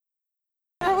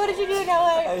you do in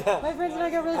LA. My friends and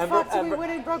I got really fucked, so we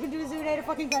went and broke into a zoo and ate a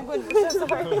fucking penguin. I'm so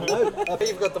sorry. I bet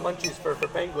you've got the munchies for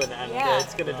penguin, and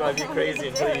it's going to drive you crazy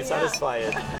until you satisfy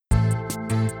it.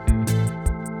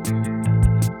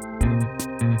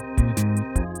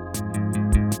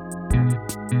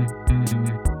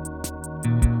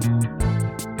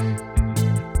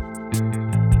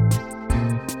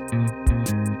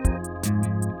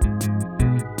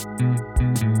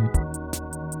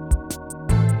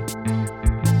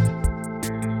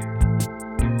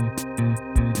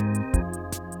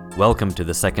 Welcome to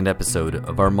the second episode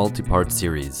of our multi-part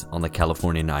series on the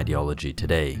Californian ideology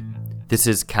today. This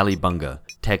is Calibunga,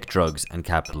 Tech, Drugs, and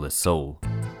Capitalist Soul.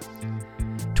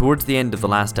 Towards the end of the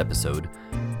last episode,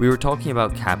 we were talking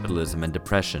about capitalism and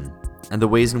depression, and the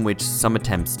ways in which some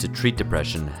attempts to treat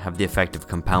depression have the effect of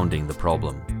compounding the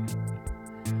problem.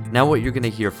 Now what you're going to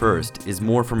hear first is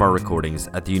more from our recordings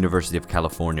at the University of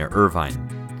California, Irvine.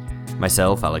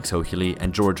 Myself, Alex Hochuli,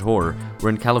 and George Hoare were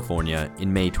in California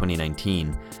in May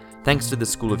 2019, thanks to the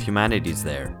School of Humanities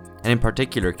there, and in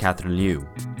particular Catherine Liu.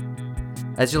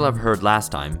 As you'll have heard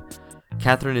last time,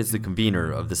 Catherine is the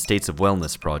convener of the States of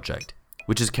Wellness project,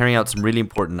 which is carrying out some really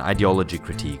important ideology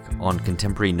critique on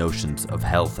contemporary notions of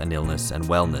health and illness and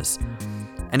wellness,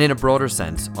 and in a broader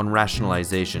sense on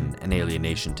rationalization and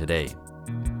alienation today.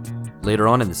 Later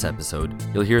on in this episode,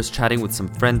 you'll hear us chatting with some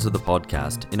friends of the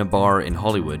podcast in a bar in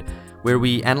Hollywood, where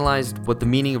we analysed what the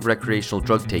meaning of recreational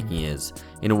drug taking is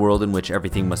in a world in which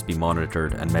everything must be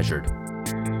monitored and measured.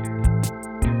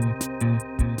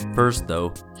 First,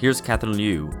 though, here's Catherine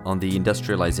Liu on the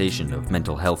industrialization of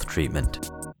mental health treatment.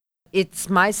 It's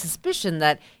my suspicion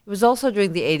that it was also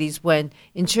during the 80s when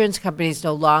insurance companies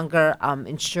no longer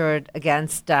insured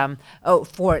against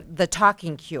for the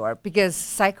talking cure because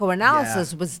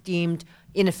psychoanalysis was deemed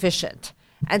inefficient.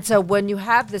 And so when you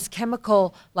have this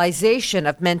chemicalization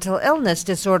of mental illness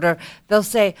disorder, they'll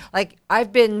say, like,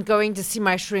 I've been going to see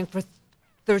my shrink for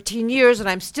 13 years and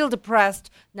I'm still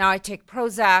depressed. Now I take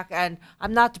Prozac and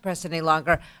I'm not depressed any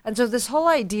longer. And so this whole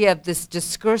idea of this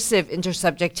discursive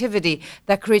intersubjectivity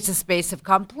that creates a space of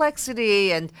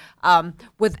complexity and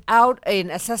without an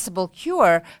accessible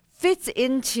cure fits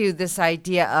into this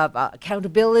idea of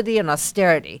accountability and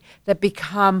austerity that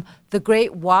become the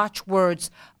great watchwords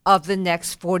of the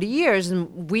next 40 years.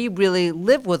 And we really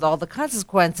live with all the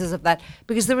consequences of that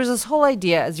because there was this whole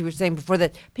idea, as you were saying before,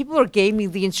 that people were gaming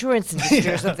the insurance industry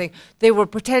or something. They were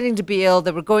pretending to be ill.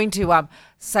 They were going to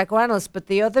psychoanalysts. But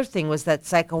the other thing was that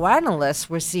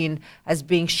psychoanalysts were seen as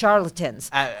being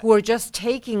charlatans who were just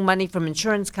taking money from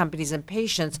insurance companies and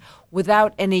patients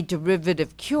without any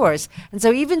derivative cures. And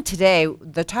so even today,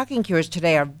 the talking cures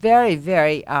today are very,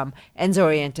 very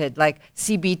ends-oriented, like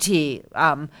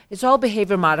CBT. It's all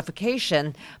behavior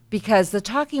modification because the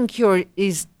talking cure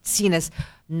is seen as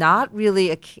not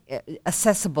really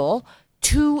accessible,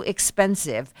 too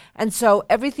expensive. And so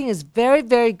everything is very,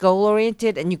 very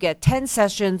goal-oriented, and you get 10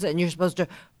 sessions, and you're supposed to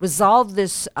resolve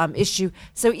this issue.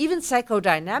 So even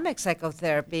psychodynamic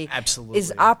psychotherapy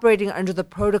is operating under the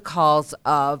protocols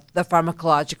of the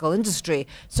pharmacological industry.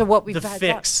 So what we've had...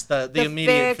 The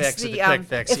immediate fix, the quick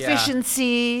fix,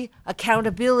 efficiency,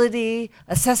 accountability,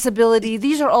 accessibility,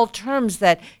 these are all terms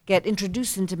that get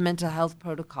introduced into mental health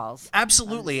protocols.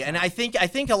 Absolutely, and I think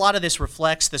a lot of this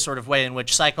reflects the sort of way in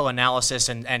which psychoanalysis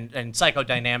and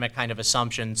psychodynamic kind of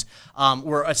assumptions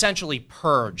were essentially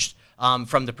purged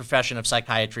from the profession of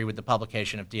psychiatry with the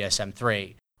publication of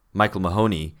DSM-3. Michael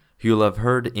Mahoney, who you'll have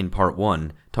heard in part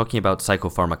 1, talking about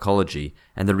psychopharmacology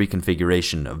and the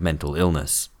reconfiguration of mental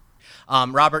illness.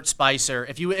 Robert Spicer,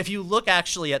 if you look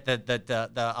actually at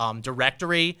the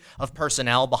directory of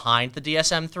personnel behind the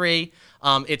DSM-3,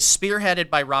 it's spearheaded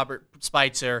by Robert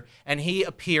Spicer, and he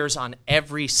appears on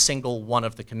every single one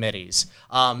of the committees.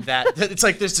 It's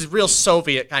like this real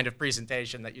Soviet kind of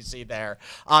presentation that you see there.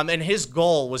 And his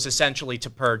goal was essentially to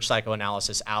purge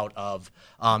psychoanalysis out of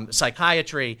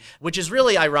psychiatry, which is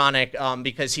really ironic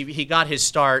because he got his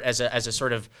start as a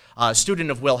sort of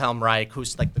student of Wilhelm Reich,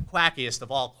 who's like the quackiest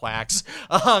of all quacks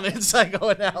in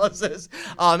psychoanalysis.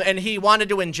 And he wanted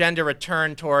to engender a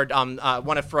turn toward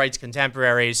one of Freud's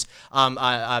contemporaries,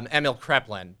 Emil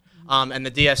Kraepelin. And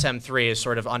the DSM-3 is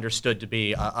sort of understood to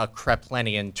be a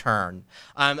Kraepelinian turn.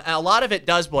 And a lot of it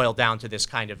does boil down to this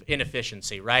kind of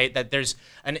inefficiency, right? That there's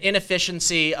an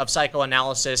inefficiency of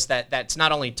psychoanalysis that's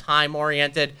not only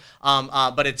time-oriented,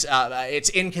 but it's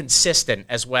inconsistent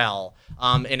as well.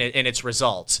 in its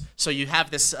results. So you have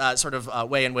this sort of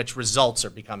way in which results are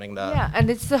becoming the... Yeah, and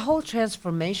it's the whole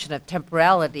transformation of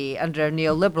temporality under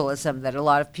neoliberalism that a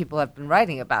lot of people have been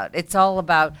writing about. It's all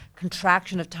about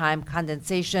contraction of time,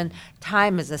 condensation,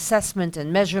 time as assessment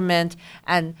and measurement,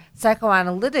 and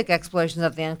psychoanalytic explorations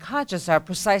of the unconscious are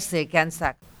precisely against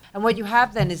that. And what you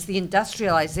have then is the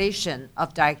industrialization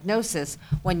of diagnosis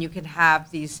when you can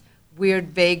have these weird,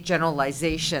 vague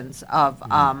generalizations of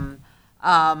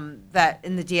that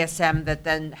in the DSM that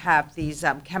then have these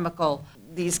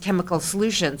chemical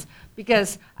solutions.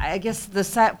 Because I guess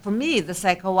for me the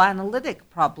psychoanalytic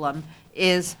problem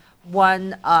is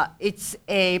one. It's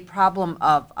a problem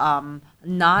of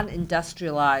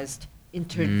non-industrialized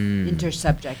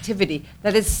intersubjectivity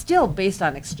that is still based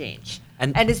on exchange,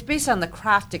 and it's based on the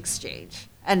craft exchange.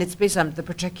 And it's based on the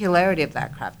particularity of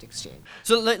that craft exchange.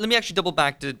 So let me actually double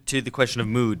back to the question of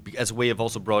mood as a way of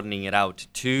also broadening it out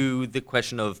to the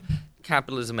question of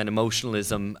capitalism and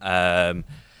emotionalism,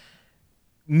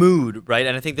 mood, right?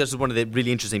 And I think this is one of the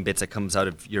really interesting bits that comes out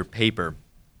of your paper.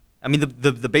 I mean,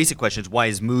 the basic question is, why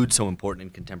is mood so important in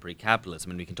contemporary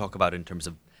capitalism? And we can talk about it in terms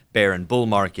of bear and bull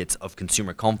markets, of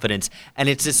consumer confidence. And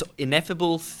it's this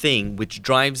ineffable thing which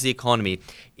drives the economy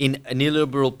in a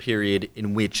neoliberal period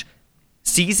in which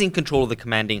seizing control of the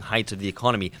commanding heights of the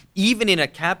economy, even in a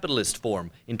capitalist form,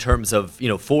 in terms of,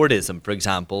 Fordism, for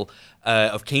example,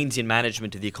 of Keynesian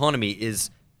management of the economy,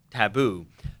 is taboo.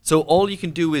 So all you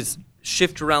can do is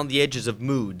shift around the edges of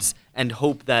moods and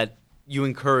hope that you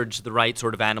encourage the right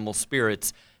sort of animal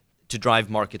spirits to drive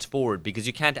markets forward, because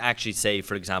you can't actually say,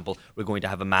 for example, we're going to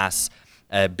have a mass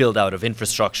build out of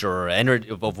infrastructure or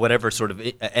of whatever sort of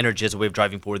energy as a way of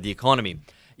driving forward the economy,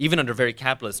 even under very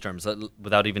capitalist terms,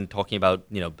 without even talking about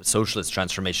socialist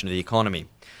transformation of the economy.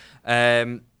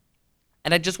 And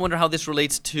I just wonder how this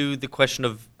relates to the question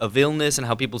of illness and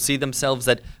how people see themselves,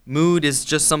 that mood is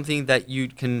just something that you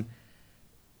can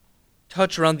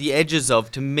touch around the edges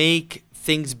of to make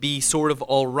things be sort of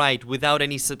all right without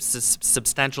any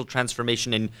substantial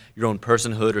transformation in your own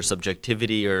personhood or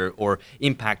subjectivity or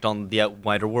impact on the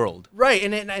wider world. Right,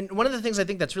 and one of the things I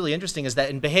think that's really interesting is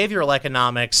that in behavioral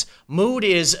economics, mood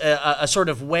is a sort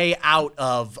of way out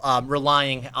of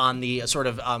relying on the sort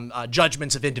of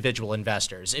judgments of individual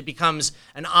investors. It becomes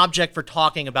an object for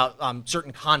talking about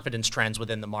certain confidence trends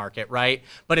within the market, right?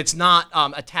 But it's not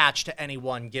attached to any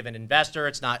one given investor.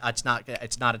 It's not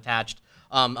attached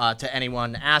to any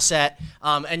one asset.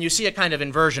 And you see a kind of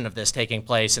inversion of this taking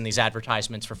place in these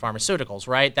advertisements for pharmaceuticals,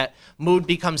 right? That mood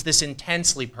becomes this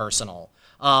intensely personal,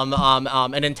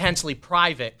 an intensely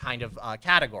private kind of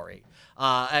category.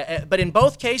 But in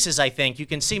both cases, I think you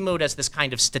can see mood as this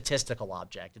kind of statistical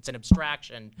object. It's an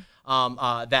abstraction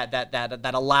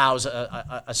that allows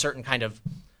a certain kind of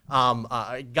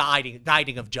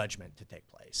guiding of judgment to take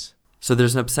place. So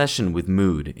there's an obsession with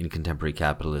mood in contemporary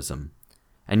capitalism,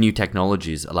 and new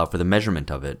technologies allow for the measurement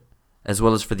of it, as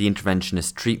well as for the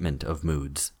interventionist treatment of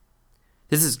moods.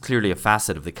 This is clearly a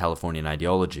facet of the Californian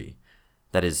ideology,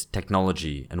 that is,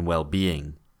 technology and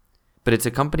well-being, but it's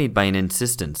accompanied by an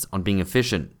insistence on being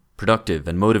efficient, productive,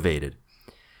 and motivated.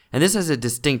 And this has a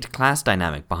distinct class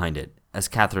dynamic behind it, as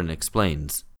Catherine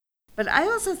explains. But I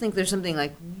also think there's something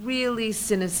like really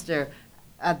sinister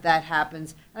that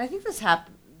happens, and I think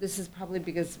this is probably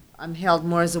because I'm hailed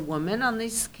more as a woman on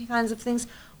these kinds of things,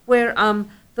 where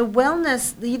the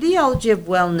ideology of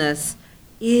wellness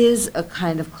is a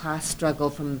kind of class struggle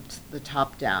from the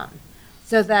top down.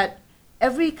 So that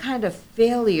every kind of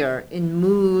failure in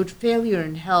mood, failure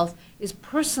in health, is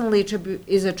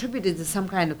attributed to some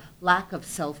kind of lack of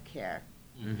self-care.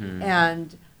 Mm-hmm.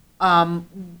 And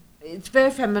it's very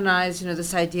feminized,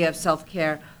 this idea of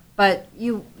self-care, but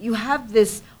you have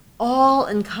this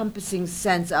all-encompassing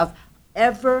sense of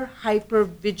ever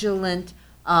hyper-vigilant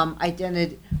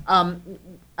identity,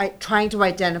 trying to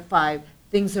identify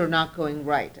things that are not going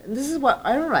right. And this is what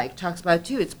Ehrenreich talks about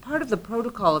too. It's part of the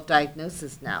protocol of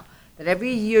diagnosis now, that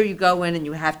every year you go in and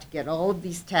you have to get all of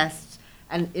these tests.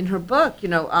 And in her book,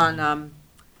 on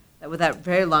with that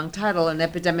very long title, An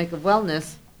Epidemic of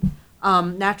Wellness,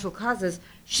 Natural Causes,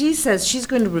 she says she's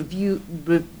going to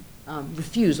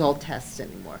refuse all tests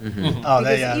anymore. Mm-hmm. Oh,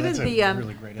 that's a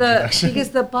really great introduction. Because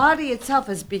the body itself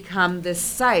has become this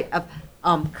site of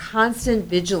constant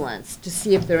vigilance to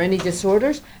see if there are any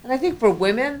disorders. And I think for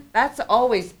women, that's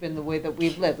always been the way that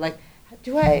we've lived. Like,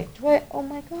 do I, oh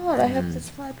my God, I have this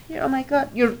flap here. Oh my God.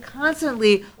 You're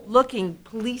constantly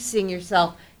policing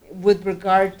yourself with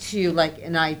regard to like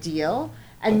an ideal.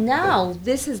 And now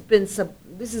this has been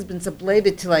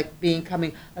sublated to like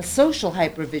becoming a social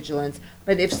hypervigilance.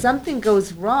 But if something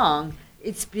goes wrong,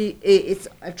 it's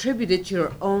attributed to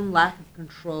your own lack of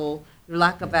control, their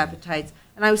lack of appetites.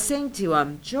 And I was saying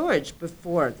to George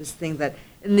before this thing that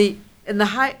in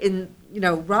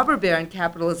robber baron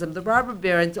capitalism, the robber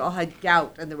barons all had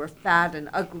gout and they were fat and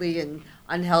ugly and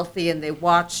unhealthy, and they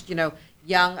watched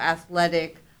young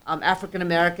athletic African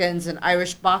Americans and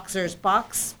Irish boxers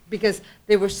box because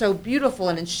they were so beautiful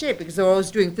and in shape because they were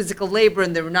always doing physical labor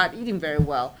and they were not eating very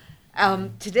well.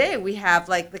 Today we have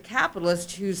like the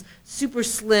capitalist who's super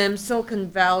slim, Silicon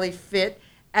Valley fit,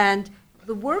 and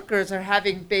the workers are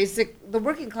having the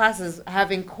working classes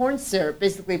having corn syrup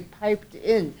basically piped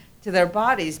in to their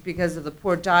bodies because of the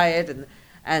poor diet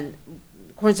and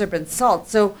corn syrup and salt.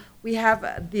 So we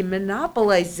have the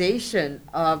monopolization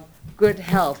of good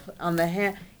health in the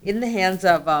hands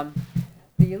of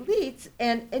the elites,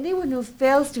 and anyone who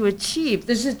fails to achieve,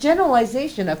 there's a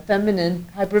generalization of feminine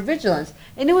hypervigilance.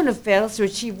 Anyone who fails to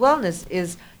achieve wellness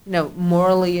is,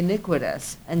 morally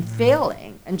iniquitous and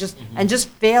failing, and just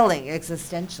failing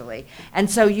existentially. And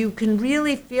so you can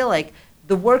really feel like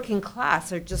the working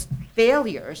class are just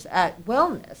failures at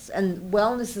wellness, and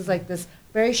wellness is like this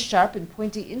very sharp and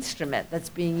pointy instrument that's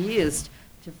being used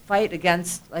to fight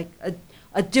against like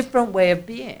a different way of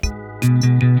being.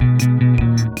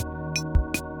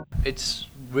 It's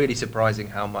really surprising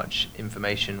how much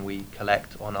information we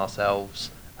collect on ourselves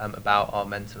about our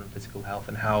mental and physical health,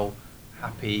 and how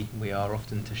happy we are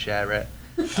often to share it,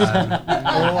 or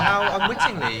how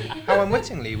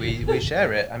unwittingly we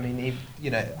share it. I mean,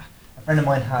 a friend of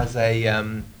mine has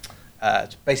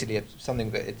basically something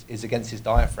that is against his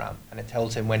diaphragm, and it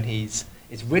tells him when he's.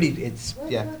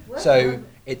 So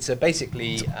it's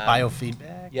basically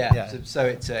biofeedback. Yeah. So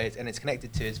it's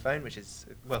connected to his phone, which is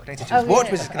connected to his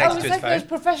watch, which is connected to his phone. Those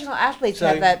professional athletes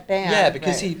have that band. Yeah,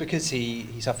 because he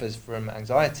suffers from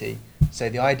anxiety. So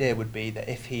the idea would be that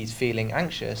if he's feeling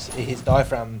anxious, his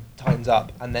diaphragm tightens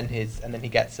up, and then he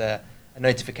gets a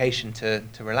notification to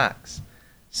relax.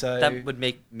 So that would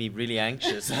make me really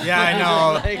anxious. Yeah, I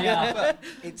know. But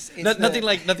it's nothing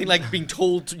like being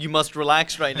told you must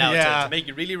relax right now Yeah. to make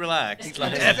you really relax. It's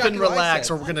Like, like- F and Exactly what I relax,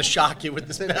 said. or we're gonna shock you with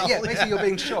this bell. Yeah, basically you're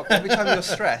being shocked. Every time you're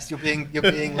stressed, you're being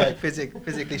like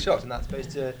physically shocked, and that's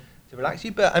supposed to relax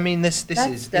you. But I mean, this That's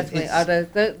is definitely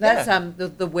it's, out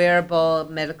of the wearable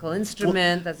medical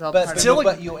instrument. That's all part of it.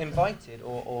 But you're invited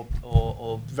or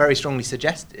very strongly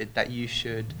suggested that you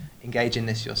should engage in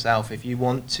this yourself if you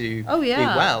want to Oh, yeah. be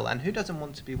well. And who doesn't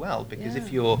want to be well? Because Yeah.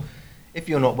 if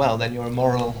you're not well, then you're a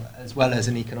moral as well as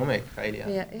an economic failure.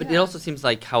 Yeah, But yeah. it also seems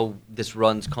like how this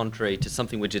runs contrary to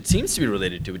something which it seems to be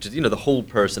related to, which is, the whole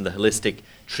person, the holistic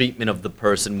treatment of the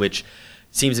person, which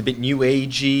seems a bit new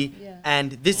agey. Yeah.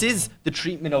 And this is the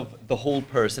treatment of the whole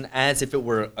person as if it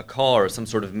were a car or some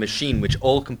sort of machine, which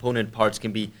all component parts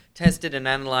can be tested and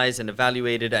analyzed and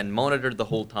evaluated and monitored the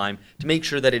whole time to make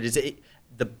sure that it is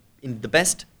in the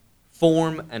best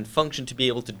form and function to be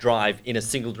able to drive in a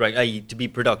single direction, i.e. to be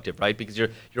productive, right? Because your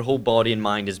whole body and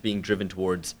mind is being driven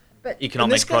towards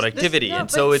economic this goes- productivity. No, and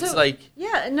but so it's like...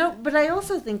 Yeah, no, but I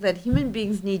also think that human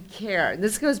beings need care. And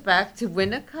this goes back to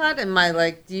Winnicott and my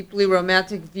like deeply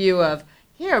romantic view of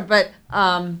care. But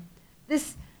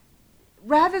this,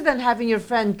 rather than having your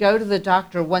friend go to the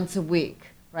doctor once a week,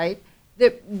 right?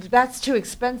 That's too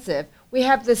expensive. We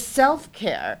have this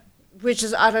self-care, which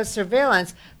is auto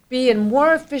surveillance, be a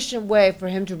more efficient way for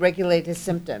him to regulate his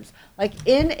symptoms. Like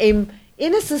in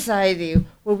a society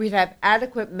where we'd have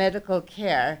adequate medical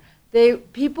care,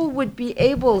 people would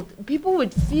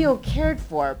feel cared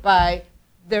for by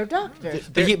their doctors.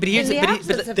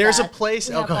 There's a place.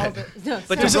 Oh, go ahead.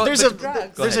 But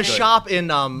there's a shop in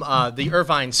the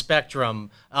Irvine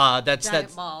Spectrum. That's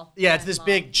mall. Yeah, it's this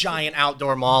big giant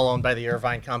outdoor mall owned by the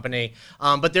Irvine Company.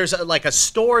 But there's a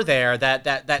store there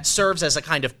that serves as a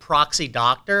kind of proxy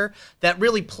doctor that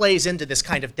really plays into this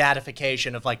kind of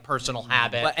datification of like personal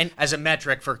habit as a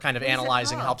metric for kind of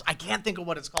analyzing helps. I can't think of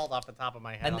what it's called off the top of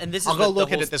my head. And this is I'll go the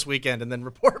look at whole it this weekend and then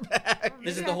report back.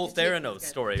 This is the whole Theranos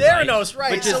story, Theranos,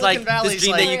 right. Which is Silicon like Valley's this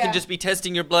dream like- that you can just be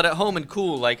testing your blood at home and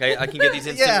cool, like I can get these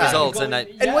instant Yeah. results. And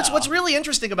what's really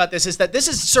interesting about this is that this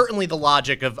is certainly the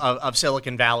logic of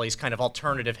Silicon Valley's kind of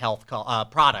alternative health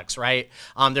products, right?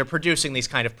 They're producing these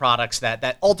kind of products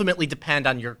that ultimately depend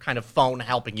on your kind of phone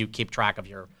helping you keep track of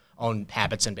your own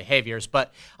habits and behaviors.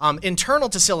 But internal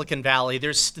to Silicon Valley,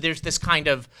 there's this kind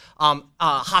of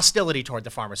hostility toward the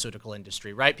pharmaceutical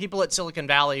industry, right? People at Silicon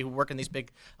Valley who work in these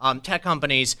big tech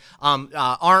companies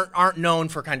aren't known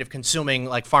for kind of consuming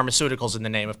like pharmaceuticals in the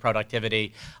name of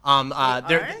productivity.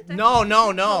 Their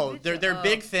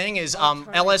big thing is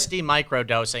LSD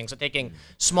microdosing, so taking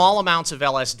small amounts of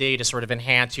LSD to sort of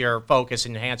enhance your focus,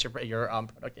 enhance your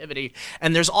productivity.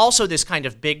 And there's also this kind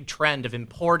of big trend of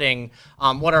importing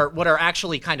what are are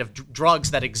actually kind of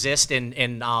drugs that exist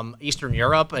in Eastern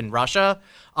Europe and Russia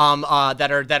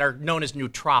that are known as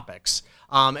nootropics.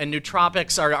 And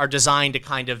nootropics are designed to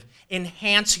kind of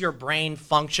enhance your brain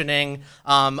functioning,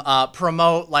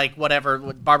 promote like what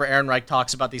Barbara Ehrenreich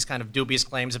talks about, these kind of dubious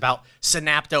claims about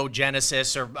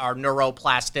synaptogenesis or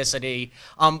neuroplasticity.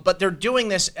 But they're doing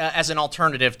this as an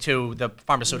alternative to the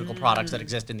pharmaceutical products that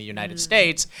exist in the United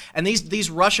States. And these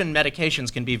Russian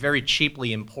medications can be very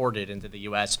cheaply imported into the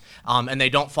U.S. And they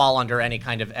don't fall under any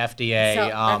kind of FDA.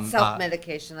 That's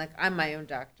self-medication. Like I'm my own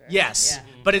doctor. Yes,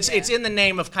 but it's in the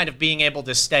name of kind of being able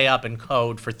to stay up and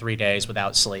code for 3 days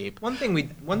without sleep. One thing we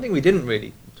didn't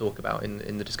really talk about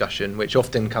in the discussion, which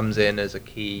often comes in as a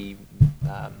key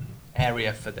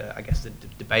area for the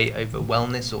debate over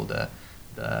wellness or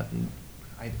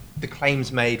the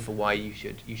claims made for why you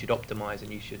should optimize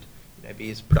and you should be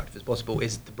as productive as possible,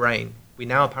 is the brain. We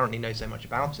now apparently know so much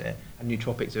about it, and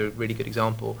nootropics are a really good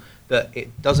example, that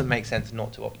it doesn't make sense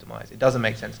not to optimize. It doesn't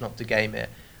make sense not to game it.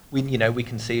 We know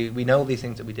all these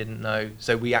things that we didn't know,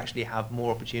 so we actually have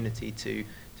more opportunity to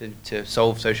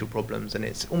solve social problems, and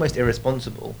it's almost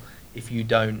irresponsible if you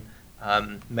don't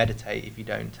meditate, if you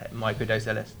don't microdose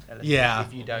LSD,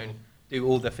 if you don't do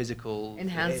all the physical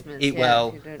enhancements, eat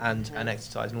well and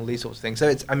exercise and all these sorts of things. So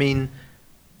it's, we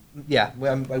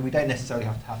don't necessarily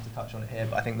have to touch on it here,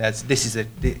 but I think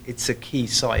it's a key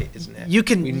site, isn't it?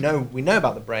 We know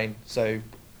about the brain, so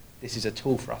this is a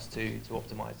tool for us to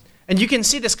optimize. And you can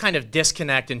see this kind of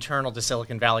disconnect internal to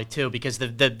Silicon Valley too, because the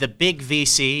big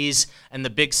VCs and the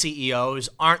big CEOs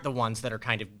aren't the ones that are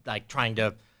kind of like trying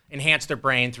to enhance their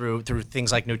brain through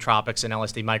things like nootropics and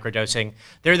LSD microdosing.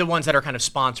 They're the ones that are kind of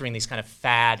sponsoring these kind of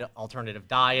fad alternative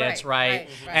diets, right?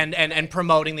 And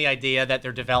promoting the idea that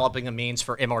they're developing a means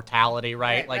for immortality,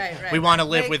 right? We want to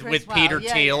live with Peter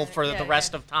Thiel for the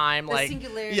rest of time, the like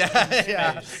singularity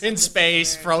in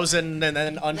space, frozen and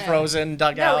then unfrozen,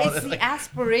 dug out. No, it's the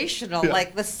aspirational,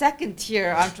 like the second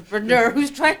tier entrepreneur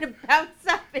who's trying to bounce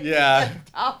up into the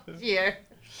top tier.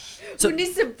 Who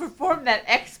needs to perform that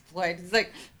exploit? It's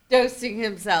like dosing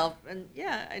himself, and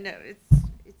I know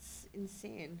it's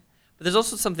insane. But there's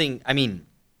also something,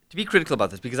 to be critical about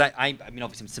this, because I mean,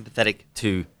 obviously I'm sympathetic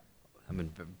to,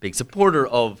 I'm a big supporter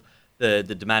of the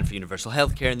demand for universal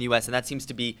health care in the US, and that seems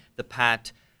to be the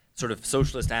pat sort of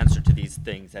socialist answer to these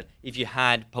things, that if you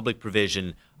had public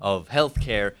provision of health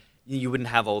care, you wouldn't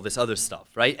have all this other stuff,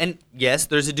 right? And yes,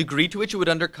 there's a degree to which it would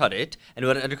undercut it, and it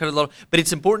would undercut a lot, but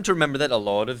it's important to remember that a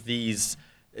lot of these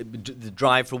the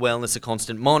drive for wellness, the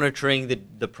constant monitoring,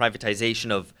 the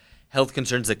privatization of health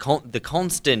concerns, the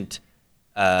constant,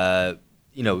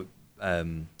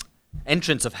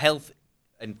 entrance of health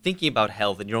and thinking about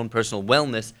health and your own personal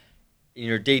wellness in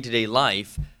your day-to-day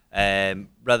life,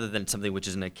 rather than something which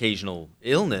is an occasional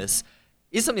illness,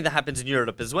 is something that happens in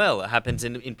Europe as well. It happens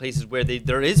in places where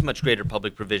there is much greater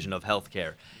public provision of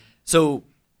healthcare. So,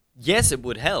 yes, it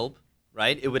would help.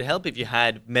 Right? It would help if you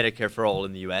had Medicare for all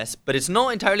in the US, but it's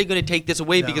not entirely going to take this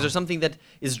away because there's something that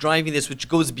is driving this which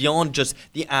goes beyond just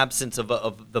the absence of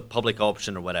the public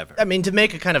option or whatever. I mean, to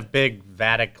make a kind of big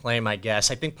Vatic claim, I guess,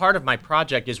 I think part of my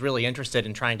project is really interested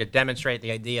in trying to demonstrate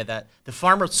the idea that the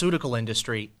pharmaceutical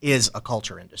industry is a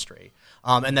culture industry.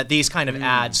 And that these kind of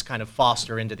ads kind of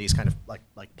foster into these kind of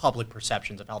like public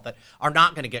perceptions of health that are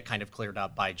not going to get kind of cleared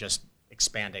up by just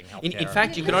expanding healthcare. In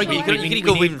fact, you can argue, you can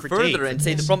go even further and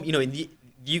say the problem, in the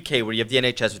UK where you have the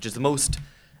NHS, which is the most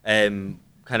kind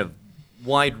of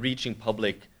wide-reaching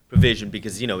public provision,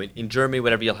 because in Germany,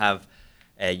 whatever you'll have,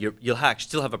 you'll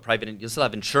still have you'll still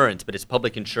have insurance, but it's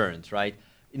public insurance, right?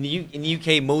 In the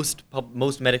UK,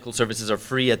 most medical services are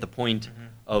free at the point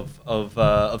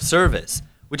of service,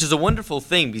 which is a wonderful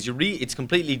thing because it's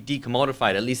completely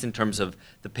decommodified, at least in terms of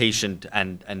the patient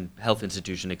and health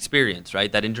institution experience,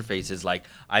 right? That interface is like,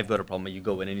 I've got a problem, you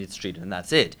go in and it's treated, and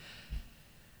that's it.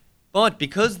 But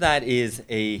because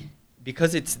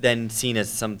it's then seen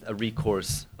as a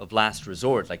recourse of last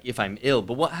resort, like if I'm ill,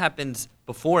 but what happens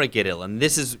before I get ill? And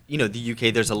this is, the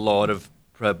UK, there's a lot of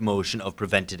promotion of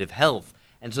preventative health.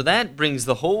 And so that brings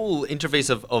the whole interface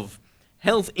of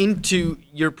health into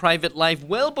your private life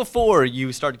well before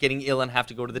you start getting ill and have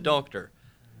to go to the doctor.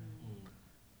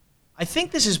 I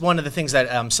think this is one of the things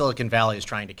that Silicon Valley is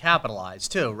trying to capitalize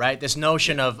too, right? This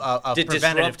notion of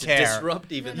preventative care.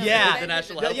 Disrupt even the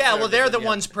National Health well, they're the Service,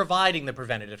 ones providing the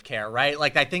preventative care, right?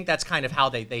 Like, I think that's kind of how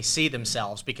they see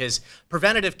themselves, because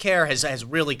preventative care has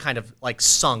really kind of like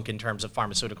sunk in terms of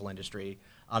pharmaceutical industry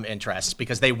interests,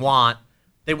 because they want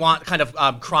kind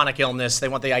of chronic illness. They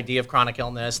want the idea of chronic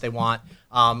illness. They want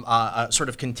a sort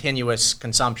of continuous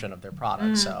consumption of their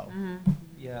products.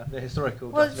 the historical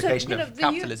Well, justification of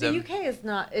capitalism. The UK is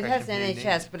not. It has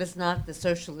NHS, but it's not the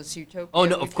socialist utopia. Oh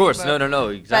no, of course, no,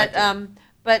 exactly.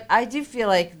 But I do feel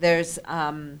like there's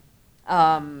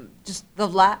just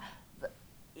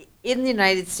in the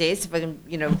United States,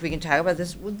 if we can talk about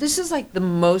this, this is like the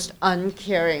most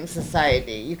uncaring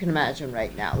society you can imagine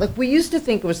right now. Like, we used to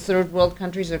think it was third world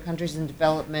countries or countries in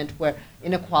development where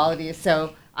inequality is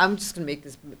so. I'm just going to make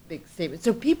this big statement.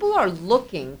 So people are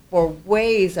looking for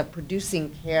ways of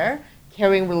producing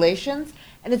caring relations,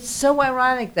 and it's so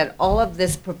ironic that all of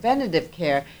this preventative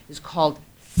care is called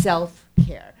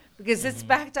self-care. Because it's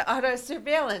back to auto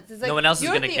surveillance. It's like, no one else is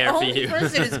going to care for you. You're the only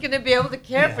person who's going to be able to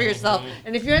care for yourself.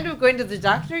 And if you end up going to the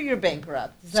doctor, you're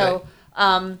bankrupt. So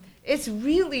it's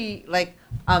really like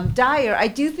dire. I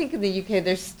do think in the UK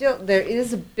there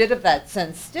is a bit of that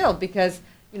sense still, because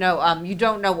you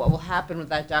don't know what will happen with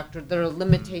that doctor. There are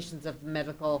limitations of the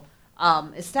medical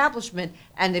establishment,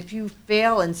 and if you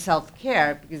fail in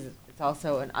self-care, because it's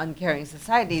also an uncaring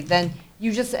society, then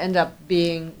you just end up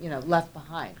being left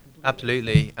behind.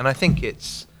 Absolutely, and I think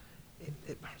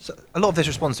so a lot of this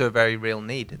responds to a very real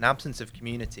need, an absence of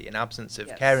community, an absence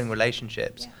of caring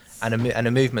relationships, and a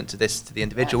movement to the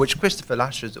individual, which Christopher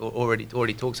Lasch has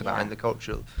already talks about in the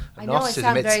cultural I know I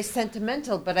sound very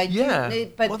sentimental, but you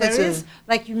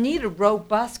need a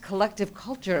robust collective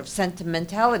culture of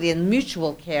sentimentality and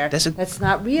mutual care that's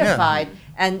not reified,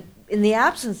 and in the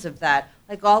absence of that,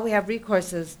 like, all we have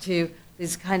recourse is to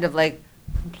these kind of like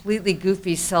completely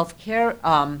goofy self-care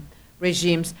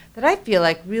regimes that I feel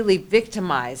like really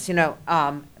victimize,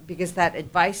 because that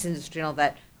advice industry and all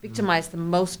that victimize the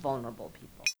most vulnerable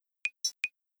people.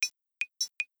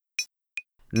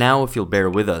 Now, if you'll bear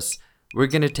with us, we're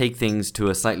going to take things to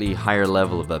a slightly higher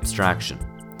level of abstraction.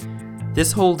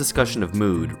 This whole discussion of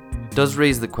mood does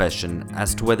raise the question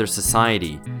as to whether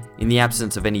society, in the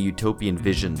absence of any utopian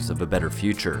visions of a better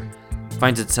future,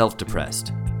 finds itself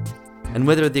depressed, and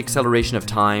whether the acceleration of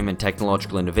time and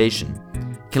technological innovation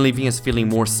can leave us feeling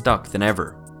more stuck than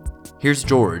ever. Here's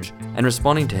George, and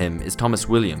responding to him is Thomas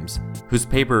Williams, whose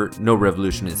paper No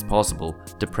Revolution is Possible,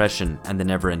 Depression and the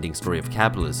Never-Ending Story of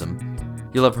Capitalism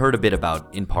you'll have heard a bit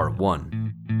about in part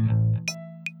 1.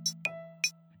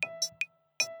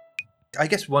 I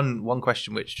guess one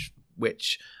question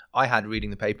which I had reading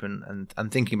the paper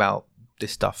and thinking about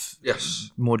this stuff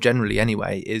more generally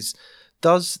anyway is,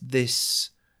 does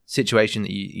this situation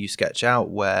that you sketch out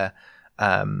where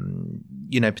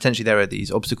potentially there are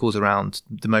these obstacles around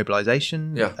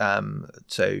demobilization.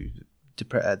 So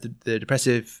the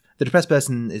depressed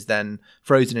person is then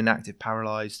frozen, inactive,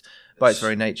 paralyzed by its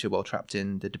very nature, while trapped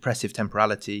in the depressive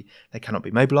temporality. They cannot be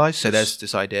mobilized. So there's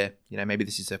this idea, maybe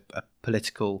this is a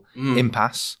political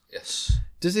impasse. Yes.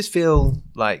 Does this feel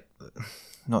like,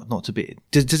 not to be,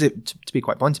 does it, to be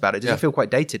quite blunt about it, does it feel quite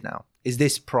dated now? Is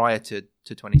this prior to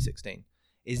 2016?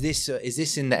 Is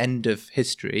this in the end of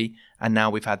history, and now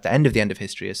we've had the end of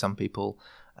history, as some people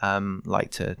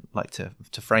like to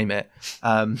frame it,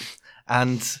 and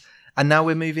now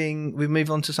we've moved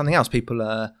on to something else. People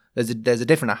are there's a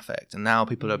different affect, and now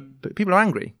people are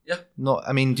angry. Yeah. Not.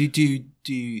 I mean, do you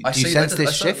sense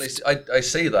this shift? I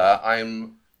see that. I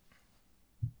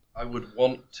would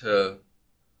want to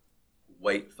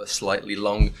wait for slightly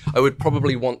long. I would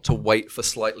probably want to wait for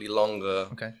slightly longer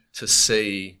to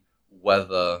see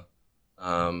whether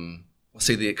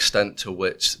see the extent to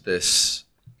which this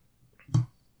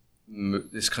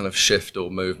kind of shift or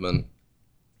movement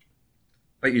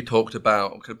that you talked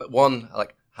about. One,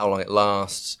 like how long it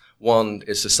lasts. One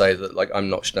is to say that, like, I'm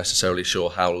not necessarily sure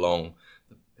how long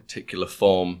the particular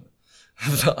form,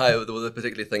 the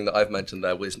particular thing that I've mentioned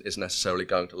there is necessarily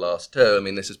going to last too. I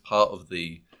mean, this is part of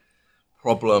the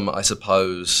problem, I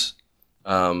suppose,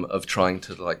 of trying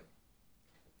to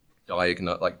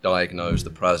diagnose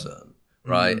the present,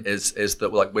 right? Mm-hmm. Is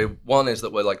that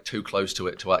we're like too close to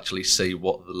it to actually see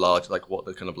what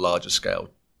the kind of larger scale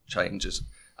changes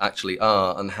actually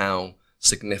are, and how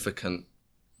significant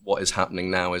what is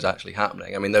happening now is actually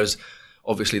happening. I mean, there's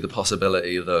obviously the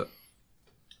possibility that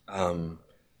I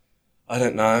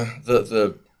don't know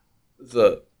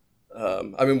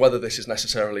I mean, whether this is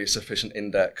necessarily a sufficient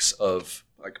index of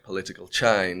like political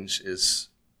change is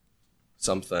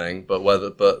something, but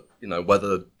whether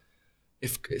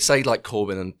if say like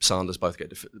Corbyn and Sanders both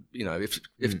get,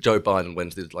 if Joe Biden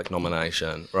wins the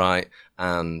nomination, right,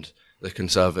 and the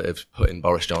Conservatives put in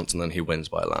Boris Johnson and he wins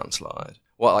by a landslide,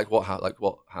 what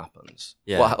happens?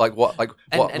 Yeah.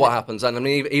 What happens? And I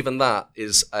mean, even that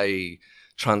is a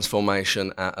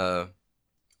transformation at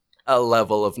a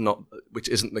level of which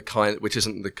isn't the kind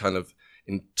of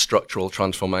in structural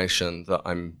transformation that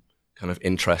I'm kind of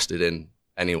interested in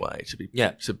anyway.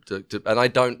 Yeah.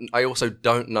 And I also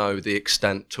don't know the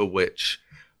extent to which.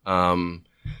 No,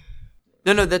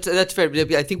 that's fair.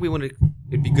 I think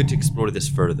it'd be good to explore this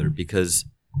further, because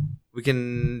we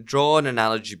can draw an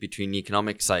analogy between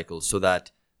economic cycles, so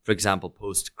that, for example,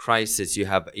 post-crisis, you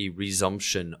have a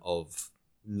resumption of,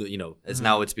 as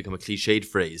now it's become a cliched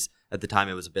phrase. At the time,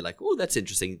 it was a bit like, oh, that's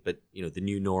interesting, but, the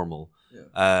new normal.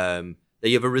 Yeah. That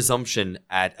you have a resumption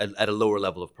at a lower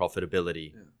level of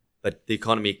profitability, but the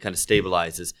economy kind of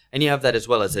stabilizes. And you have that as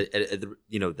well as,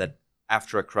 that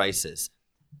after a crisis,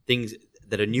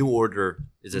 that a new order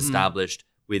is established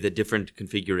with a different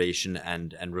configuration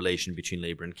and relation between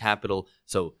labor and capital.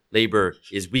 So labor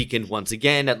is weakened once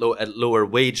again at lower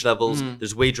wage levels.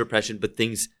 There's wage repression, but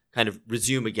things kind of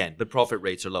resume again, but profit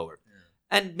rates are lower.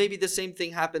 Yeah. And maybe the same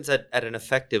thing happens at an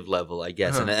effective level, I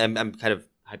guess. And I'm kind of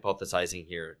hypothesizing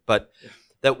here, but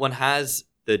that one has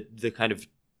the kind of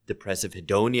depressive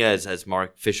hedonia, as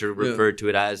Mark Fisher referred to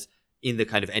it as, in the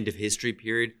kind of end of history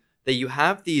period, that you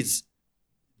have these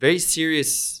very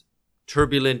serious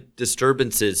turbulent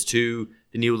disturbances to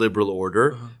the neoliberal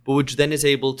order, but which then is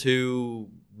able to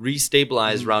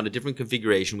restabilize around a different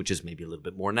configuration, which is maybe a little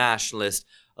bit more nationalist,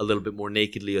 a little bit more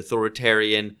nakedly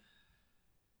authoritarian.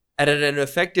 At an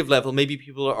effective level, maybe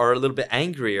people are a little bit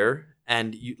angrier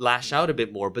and you lash out a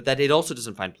bit more, but that it also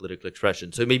doesn't find political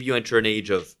expression. So maybe you enter an age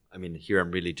of, here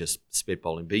I'm really just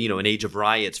spitballing, but an age of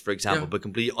riots, for example, but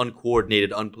completely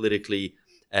uncoordinated, unpolitically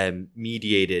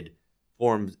mediated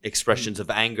expressions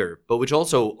of anger, but which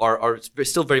also are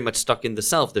still very much stuck in the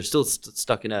self. They're still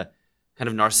stuck in a kind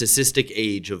of narcissistic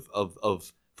age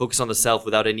of focus on the self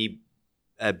without any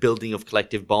building of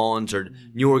collective bonds or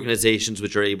new organizations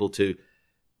which are able to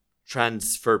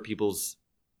transfer people's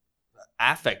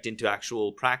affect into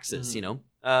actual praxis.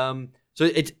 So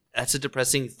that's a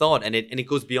depressing thought, and it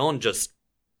goes beyond just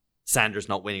Sanders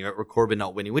not winning or Corbyn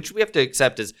not winning, which we have to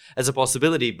accept as a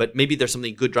possibility, but maybe there's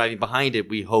something good driving behind it.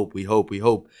 We hope.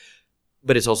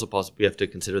 But it's also possible we have to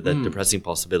consider that depressing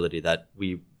possibility that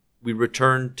we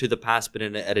return to the past, but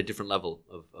at a different level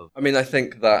of. I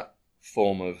think that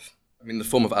the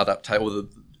form of adaptation, or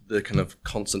the kind of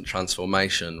constant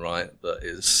transformation, right, that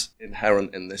is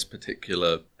inherent in this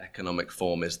particular economic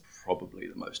form is probably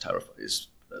the most terrifying, is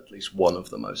at least one of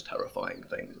the most terrifying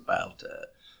things about it.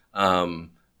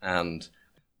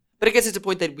 But I guess it's a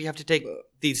point that we have to take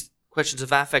these questions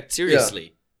of affect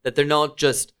seriously. That they're not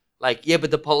just like,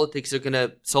 but the politics are going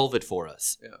to solve it for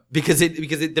us. Yeah. Because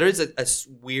there is a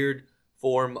weird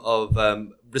form of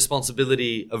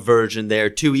responsibility aversion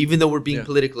there too. Even though we're being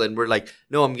political and we're like,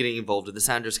 no, I'm getting involved in the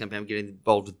Sanders campaign, I'm getting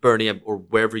involved with Bernie or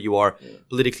wherever you are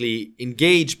politically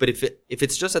engaged. But if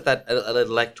it's just at that at an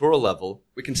electoral level,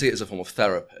 we can see it as a form of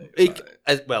therapy.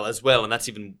 As well, and that's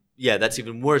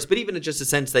even worse. But even just a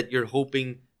sense that you're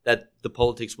hoping that the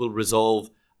politics will resolve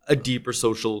a deeper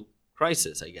social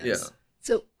crisis, I guess. Yeah.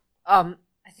 So I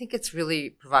think it's really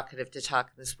provocative to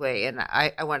talk this way, and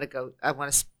I want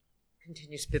to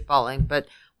continue spitballing. But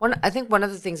I think one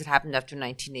of the things that happened after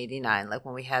 1989, like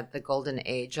when we had the golden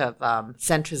age of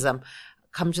centrism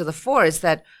come to the fore, is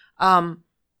that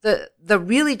the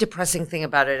really depressing thing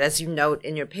about it, as you note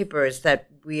in your paper, is that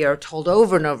we are told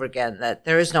over and over again that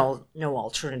there is no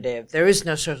alternative. There is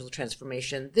no social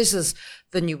transformation. This is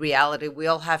the new reality. We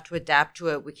all have to adapt to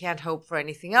it. We can't hope for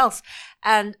anything else.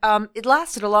 And it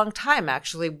lasted a long time,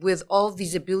 actually, with all of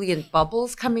these ebullient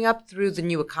bubbles coming up through the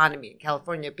new economy in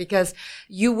California, because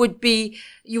you would be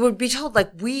told,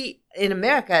 like, we in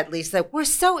America, at least, that we're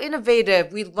so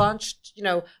innovative. We launched,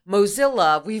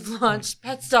 Mozilla. We've launched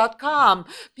pets.com.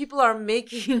 People are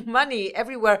making money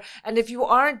everywhere. And if you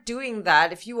aren't doing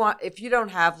that, if you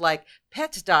don't have like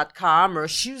pet.com or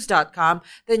shoes.com,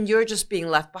 then you're just being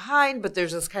left behind. But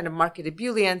there's this kind of market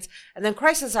ebullience. And then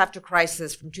crisis after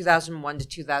crisis from 2001 to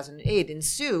 2008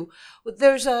 ensue.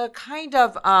 There's a kind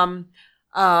of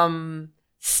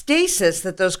stasis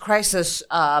that those crises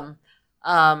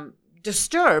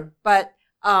disturb, but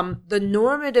the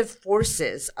normative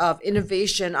forces of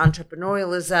innovation,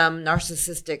 entrepreneurialism,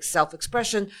 narcissistic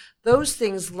self-expression, those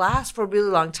things last for a really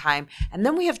long time. And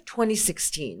then we have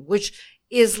 2016, which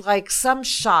is like some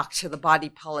shock to the body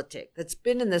politic that's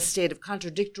been in this state of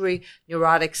contradictory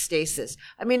neurotic stasis.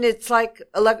 It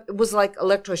was like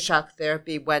electroshock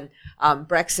therapy when the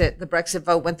Brexit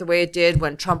vote went the way it did,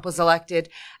 when Trump was elected.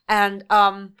 And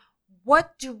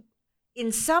in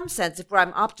some sense, if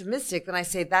I'm optimistic, then I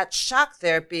say that shock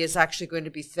therapy is actually going to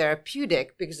be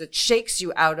therapeutic because it shakes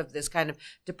you out of this kind of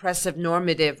depressive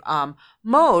normative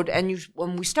mode. And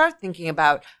when we start thinking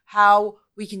about how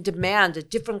we can demand a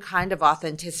different kind of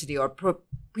authenticity or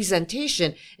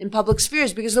presentation in public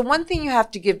spheres. Because the one thing you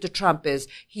have to give to Trump is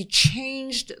he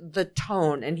changed the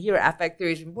tone, and here affect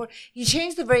theory is important. He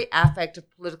changed the very affect of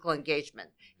political engagement.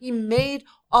 He made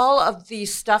all of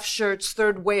these stuffed shirts,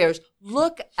 third wayers,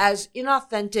 look as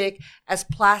inauthentic, as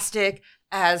plastic,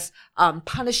 as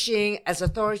punishing, as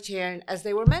authoritarian as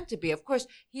they were meant to be. Of course,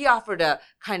 he offered a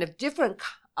kind of different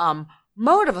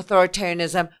mode of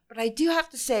authoritarianism, but I do have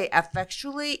to say,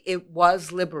 affectually, it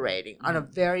was liberating on a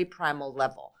very primal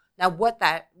level. Now, what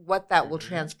that will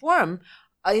transform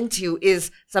into is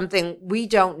something we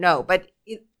don't know. But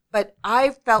I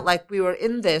felt like we were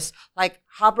in this like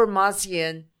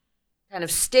Habermasian kind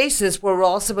of stasis where we're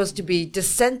all supposed to be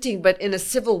dissenting, but in a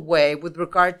civil way with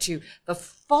regard to the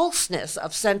falseness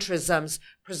of centrism's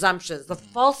presumptions, the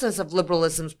falseness of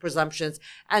liberalism's presumptions.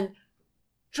 And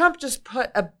Trump just put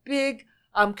a big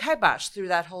kibosh through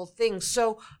that whole thing.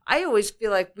 So I always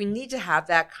feel like we need to have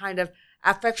that kind of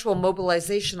affectual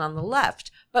mobilization on the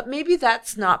left. But maybe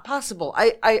that's not possible.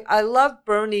 I love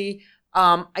Bernie.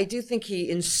 I do think he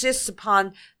insists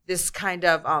upon this kind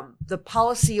of the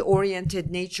policy-oriented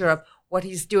nature of what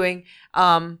he's doing.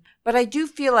 But I do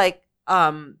feel like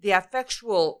the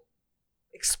affectual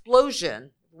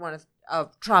explosion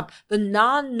of Trump, the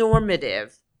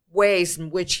non-normative ways in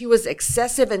which he was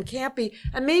excessive and campy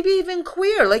and maybe even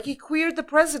queer. Like he queered the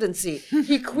presidency.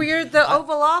 He queered the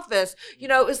Oval Office. You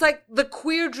know, it was like the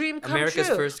queer dream come America's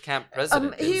true. first camp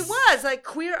president. He was like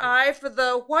Queer Eye for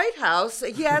the White House.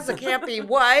 He has a campy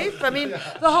wife. I mean,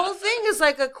 the whole thing is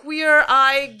like a Queer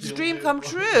Eye dream come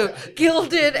true.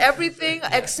 Gilded everything,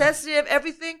 excessive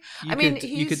everything.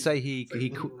 You could say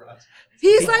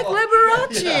He's like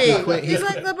Liberace. He's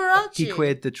like Liberace. He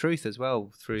queered the truth as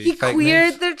well through. He fake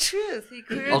queered news. the truth. He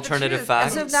queered Alternative the truth.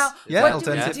 facts. And so now, Yeah, what do we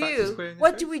alternative facts is do? queering the What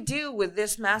truth. do we do with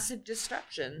this massive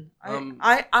destruction?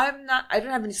 I don't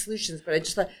have any solutions, but I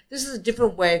just thought this is a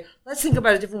different way. Let's think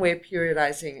about a different way of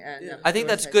periodizing. And I think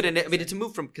that's good, and I mean it's a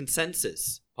move from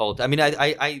consensus, Paul. I mean,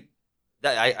 I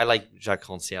like Jacques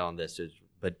Rancière on this,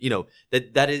 but you know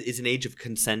that is an age of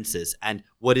consensus, and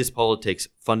what is politics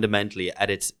fundamentally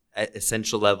at its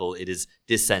essential level? It is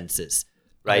dissensus,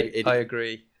 right? I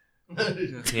agree.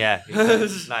 Yeah,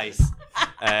 nice.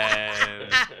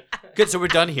 Good, so we're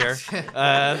done here.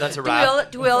 That's a wrap.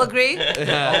 Do we all agree?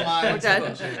 We're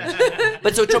done.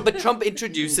 But Trump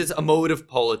introduces a mode of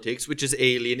politics which is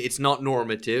alien. It's not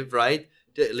normative, right?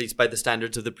 At least by the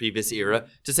standards of the previous era.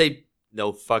 To say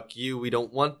no, fuck you, we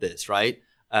don't want this, right?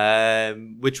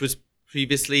 Which was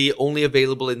previously only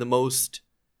available in the most,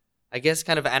 I guess,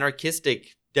 kind of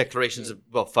anarchistic declarations of,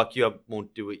 well, fuck you, I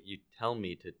won't do what you tell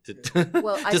me to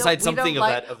Well, decide something of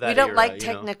that we don't era, like you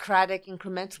know? technocratic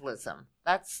incrementalism.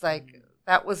 That's like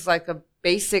that was like a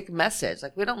basic message.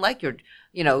 Like we don't like your,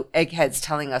 eggheads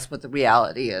telling us what the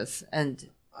reality is. And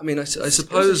I mean, I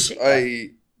suppose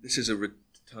this is a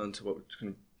return to what we were kind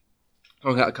of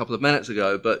talking about a couple of minutes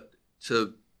ago, but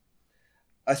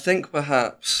I think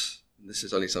perhaps this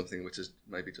is only something which has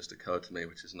maybe just occurred to me,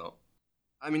 which is not.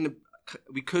 I mean,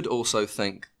 we could also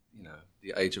think,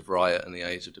 the age of riot and the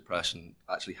age of depression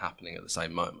actually happening at the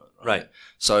same moment, right?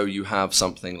 So you have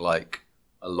something like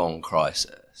a long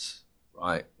crisis,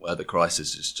 right, where the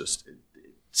crisis is just it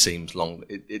seems long.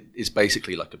 It is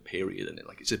basically like a period in it,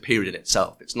 like it's a period in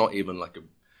itself. It's not even like a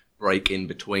break in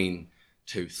between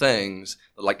two things.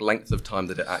 The length of time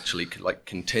that it actually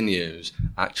continues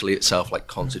actually itself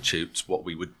constitutes what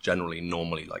we would generally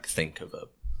normally think of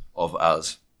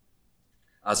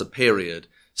as a period.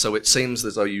 So it seems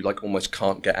as though you almost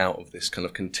can't get out of this kind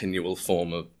of continual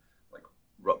form of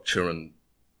rupture and.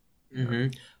 Mm-hmm.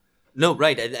 No,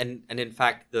 right, and in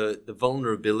fact the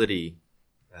vulnerability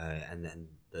and then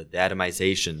the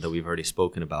atomization that we've already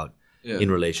spoken about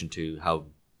in relation to how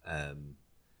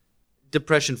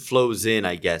depression flows in,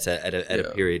 I guess, at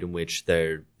a period in which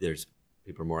there's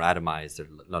people are more atomized, they're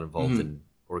not involved in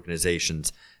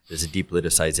organizations. There's a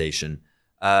depoliticization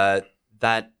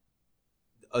that.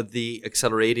 The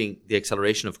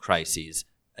acceleration of crises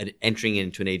and entering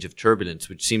into an age of turbulence,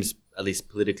 which seems at least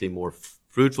politically more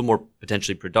fruitful, more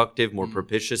potentially productive, more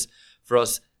propitious for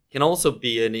us, can also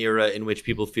be an era in which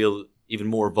people feel even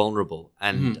more vulnerable,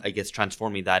 and I guess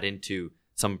transforming that into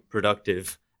some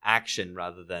productive action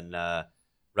rather than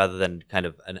kind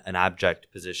of an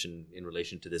abject position in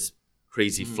relation to this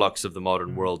crazy flux of the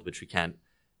modern world, which we can't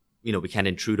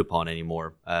intrude upon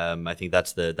anymore. I think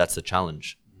that's the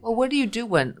challenge. Well, what do you do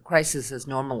when crisis is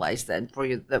normalized? Then for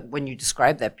you, when you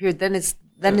describe that period, then it's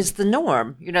the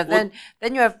norm. Then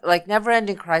you have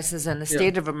never-ending crisis, and a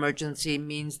state of emergency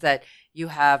means that you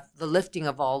have the lifting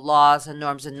of all laws and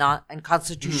norms and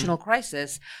constitutional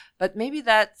crisis. But maybe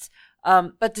that's,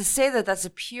 but to say that that's a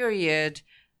period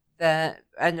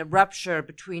and a rupture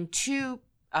between two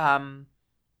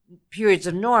periods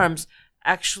of norms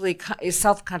actually is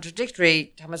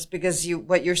self-contradictory, Thomas, because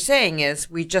what you're saying is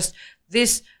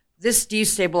this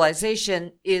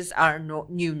destabilization is our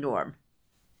new norm.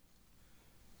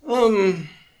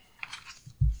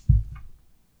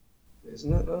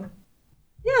 Isn't it though?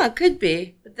 Yeah, it could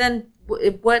be. But then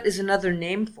what is another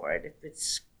name for it? If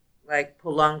it's like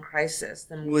prolonged crisis,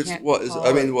 then we can't call it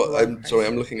I'm sorry,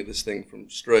 I'm looking at this thing from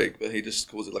Strake, but he just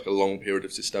calls it like a long period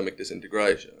of systemic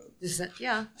disintegration.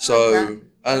 Yeah. So,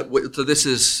 so this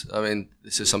is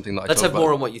something that Let's have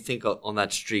more on what you think on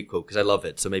that Street quote, because I love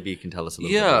it. So maybe you can tell us a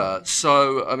little bit. Yeah.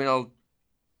 So, I'll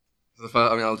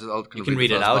kind you can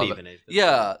read it out even.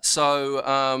 Yeah. So,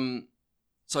 I'll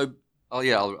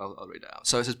read it out.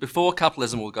 So it says, before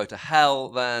capitalism will go to hell,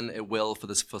 then it will, for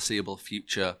the foreseeable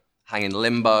future, hang in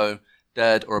limbo,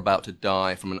 dead or about to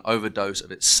die from an overdose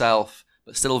of itself,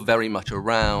 but still very much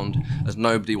around, as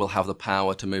nobody will have the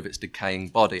power to move its decaying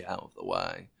body out of the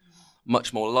way.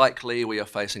 Much more likely, we are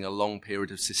facing a long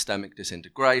period of systemic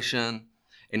disintegration,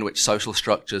 in which social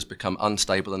structures become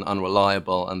unstable and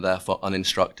unreliable, and therefore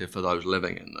uninstructive for those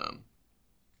living in them.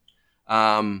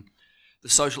 The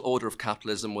social order of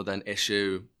capitalism will then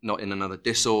issue not in another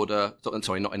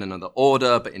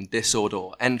order, but in disorder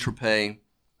or entropy.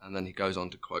 And then he goes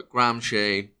on to quote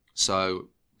Gramsci. So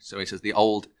he says, the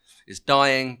old is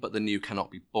dying, but the new cannot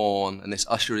be born. And this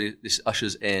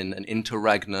ushers in an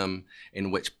interregnum in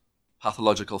which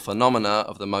pathological phenomena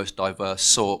of the most diverse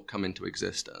sort come into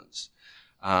existence.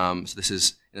 So this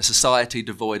is in a society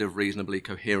devoid of reasonably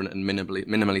coherent and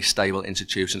minimally stable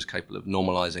institutions capable of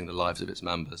normalizing the lives of its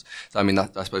members. So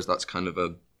I suppose that's kind of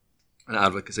an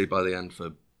advocacy by the end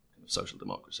for social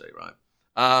democracy, right?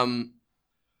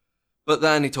 But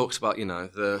then he talks about,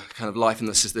 the kind of life in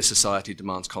this society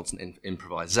demands constant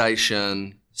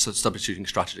improvisation, so substituting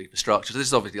strategy for structure. So this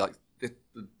is obviously like the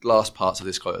last parts of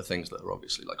this quote are things that are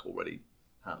obviously like already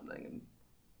happening, and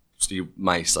so you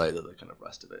may say that the kind of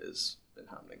rest of it has been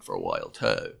happening for a while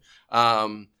too.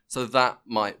 So that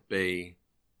might be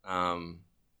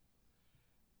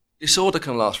disorder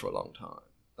can last for a long time.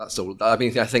 That's all. I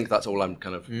think that's all I'm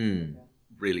kind of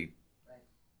really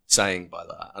saying by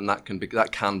that, and that can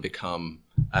become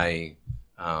a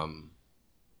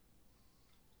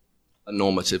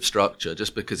normative structure.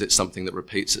 Just because it's something that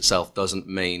repeats itself doesn't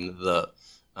mean that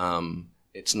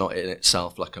it's not in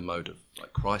itself like a mode of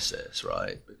like crisis,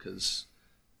 right? Because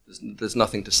there's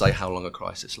nothing to say how long a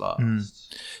crisis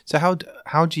lasts. So how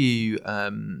do you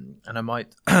and I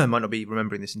might not be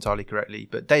remembering this entirely correctly,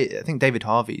 but I think David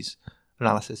Harvey's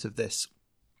analysis of this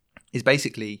is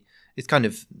basically, it's kind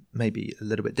of maybe a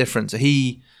little bit different. So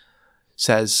he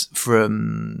says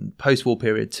from post-war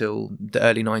period till the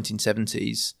early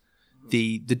 1970s,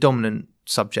 the dominant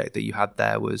subject that you had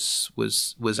there was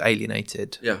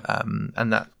alienated,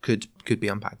 and that could be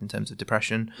unpacked in terms of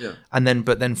depression.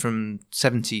 But then from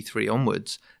 73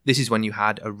 onwards, this is when you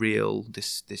had a real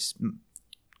this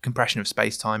compression of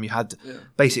space time. You had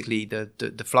basically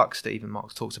the flux that even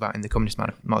Marx talks about in the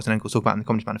Marx and Engels talk about in the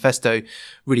Communist Manifesto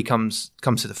really comes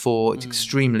to the fore. It's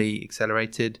extremely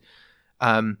accelerated.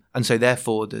 And so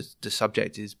therefore the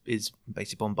subject is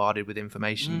basically bombarded with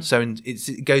information. So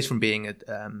it goes from being I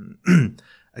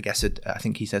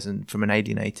think he says from an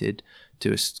alienated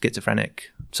to a schizophrenic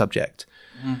subject.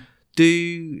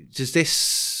 Is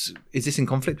this in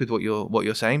conflict with what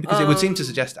you're saying? Because it would seem to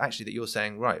suggest actually that you're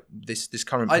saying, right, this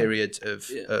current period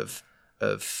of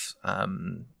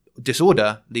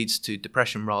disorder leads to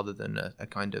depression rather than a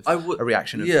kind of a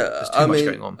reaction of there's too much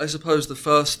going on. I suppose the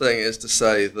first thing is to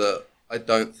say that I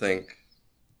don't think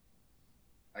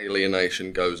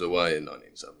alienation goes away in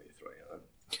 1973.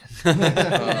 And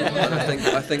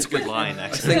I think it's a good line.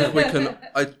 Actually,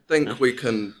 I think we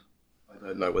can. I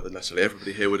don't know whether necessarily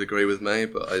everybody here would agree with me,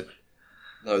 but I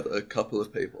know that a couple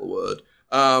of people would.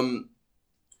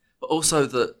 But also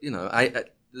that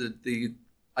the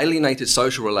alienated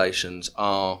social relations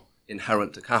are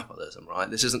inherent to capitalism, right?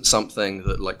 This isn't something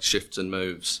that like shifts and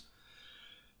moves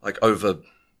over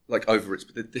its.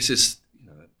 This is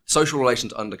social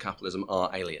relations under capitalism are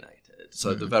alienated.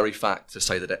 So the very fact to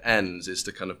say that it ends is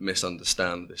to kind of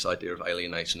misunderstand this idea of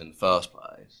alienation in the first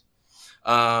place.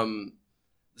 The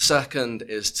second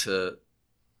is to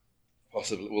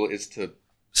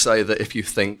say that if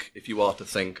you are to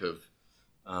think of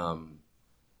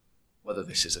whether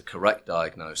this is a correct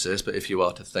diagnosis, but if you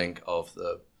are to think of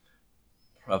the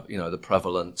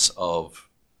prevalence of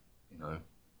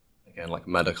again like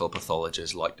medical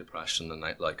pathologies like depression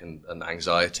and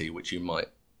anxiety, which you might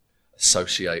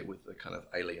associate with the kind of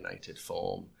alienated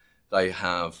form, they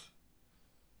have.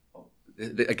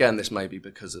 Again, this may be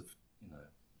because of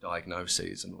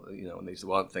diagnoses and and these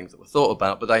weren't things that were thought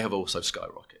about, but they have also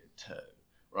skyrocketed too,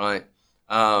 right?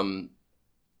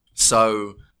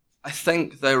 So I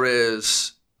think there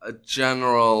is a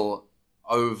general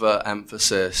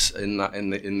overemphasis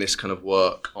in this kind of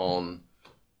work on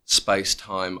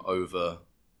space-time over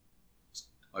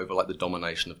like the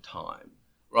domination of time,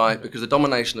 right? Mm-hmm. Because the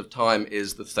domination of time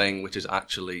is the thing which is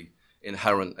actually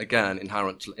inherent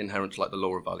to like the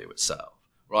law of value itself,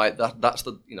 right? That's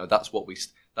what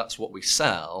we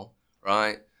sell,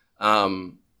 right?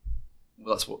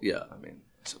 That's what, I mean,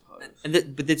 I suppose.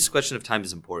 But this question of time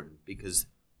is important because,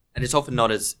 and it's often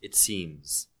not as it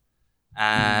seems.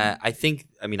 I think,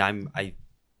 I'm a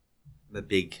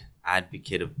big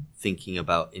advocate of thinking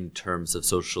about in terms of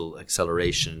social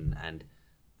acceleration and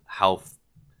how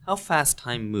fast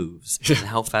time moves and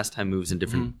how fast time moves in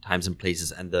different times and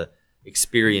places and the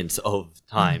experience of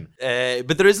time.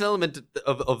 But there is an element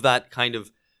of that kind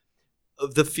of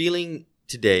the feeling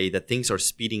today that things are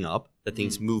speeding up, that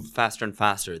things move faster and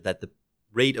faster, that the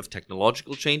rate of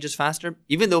technological change is faster,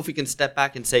 even though if we can step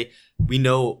back and say we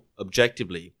know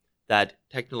objectively that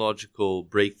technological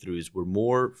breakthroughs were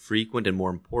more frequent and more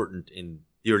important in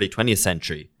the early 20th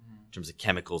century in terms of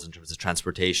chemicals, in terms of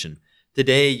transportation.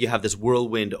 Today, you have this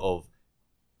whirlwind of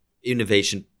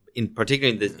innovation, in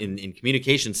particular in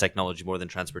communications technology more than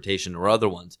transportation or other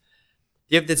ones.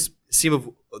 You have this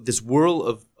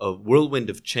whirlwind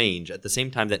of change at the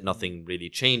same time that nothing really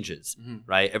changes,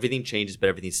 right? Everything changes, but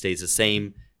everything stays the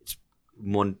same. It's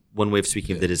one way of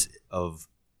speaking of it is of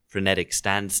frenetic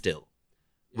standstill,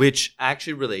 which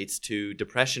actually relates to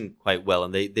depression quite well.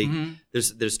 And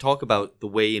there's talk about the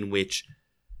way in which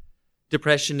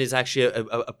depression is actually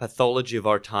a pathology of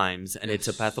our times, and it's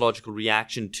a pathological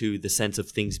reaction to the sense of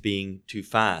things being too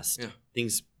fast,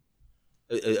 things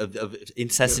of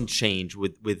incessant change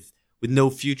with no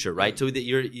future, right? So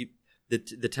that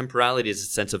the temporality is a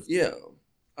sense of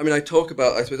I talk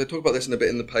about this in a bit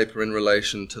in the paper in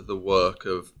relation to the work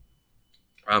of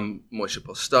Moishe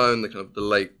Postone, the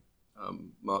late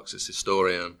Marxist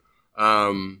historian,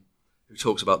 who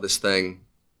talks about this thing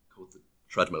called the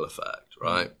treadmill effect,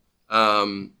 right?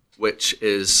 Which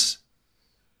is,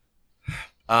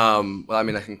 I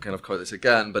can kind of quote this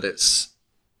again, but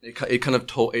it kind of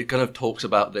talks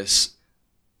about this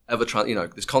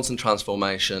this constant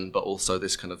transformation, but also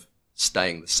this kind of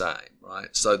staying the same, right?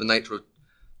 So the nature of,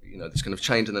 this kind of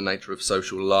change in the nature of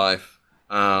social life,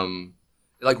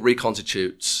 it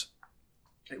reconstitutes.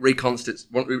 It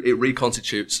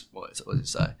reconstitutes. What does it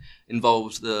say?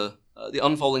 Involves the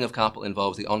unfolding of capital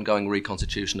involves the ongoing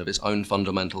reconstitution of its own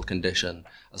fundamental condition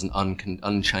as an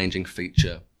unchanging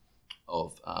feature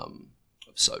of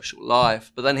social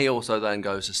life. But then he also then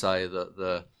goes to say that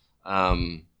the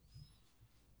kind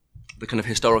of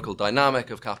historical dynamic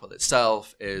of capital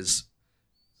itself is,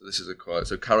 so this is a quote,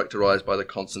 so characterized by the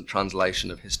constant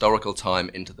translation of historical time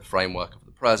into the framework of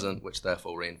the present, which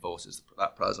therefore reinforces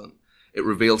that present. It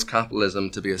reveals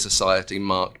capitalism to be a society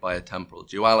marked by a temporal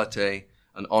duality,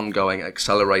 an ongoing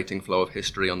accelerating flow of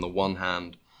history on the one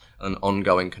hand, and an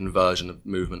ongoing conversion of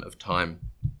movement of time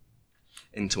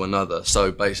into another.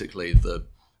 So basically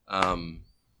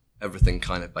everything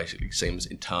kind of basically seems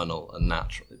eternal and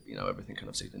natural. Everything kind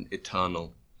of seems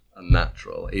eternal and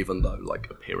natural, even though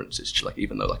appearances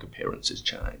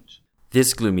change.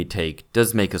 This gloomy take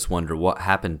does make us wonder what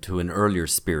happened to an earlier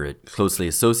spirit closely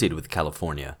associated with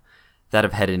California, that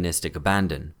of hedonistic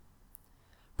abandon.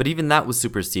 But even that was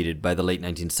superseded by the late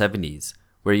 1970s,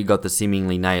 where you got the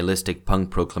seemingly nihilistic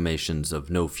punk proclamations of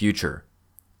no future.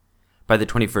 By the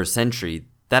 21st century,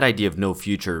 that idea of no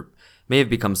future may have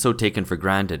become so taken for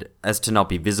granted as to not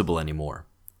be visible anymore.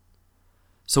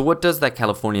 So what does that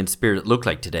Californian spirit look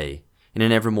like today, in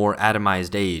an ever more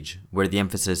atomized age where the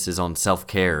emphasis is on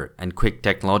self-care and quick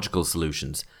technological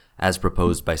solutions, as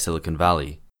proposed by Silicon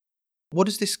Valley? What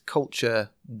does this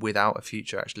culture without a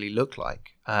future actually look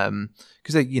like?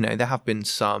 Because there have been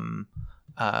some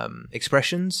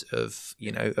expressions of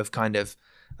kind of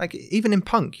like, even in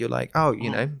punk, you're like,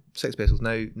 Sex Pistols,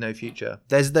 no future.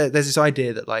 There's this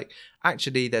idea that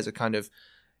actually there's a kind of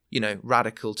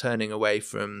radical turning away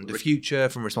from the future,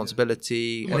 from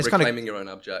responsibility, and it's reclaiming your own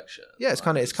objection. Yeah, it's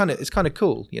kind of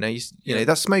cool.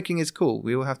 That smoking is cool.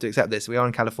 We all have to accept this. We are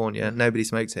in California. Nobody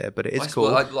smokes here, but it is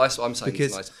cool. I'm saying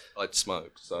because I'd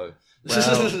smoke. So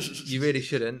you really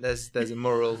shouldn't. There's a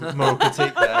moral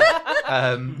critique there.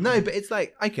 No, but it's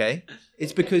okay.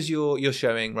 It's because you're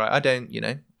showing, right. I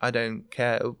don't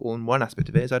care. On one aspect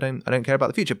of it is I don't care about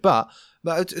the future. But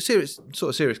a serious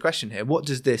question here. What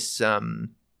does this? I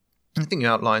think you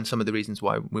outlined some of the reasons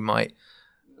why we might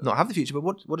not have the future. But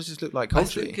what does this look like I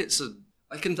culturally? think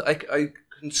I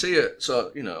can see it.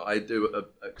 So I do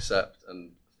accept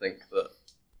and think that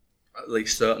at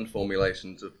least certain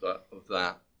formulations of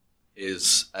that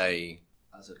is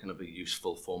as a kind of a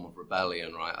useful form of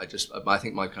rebellion, right? I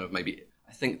think my kind of I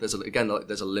think there's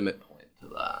a limit point to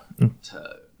that.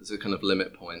 There's a kind of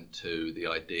limit point to the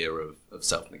idea of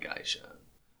self-negation.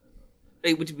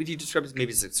 Hey, would you describe it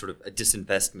maybe as a sort of a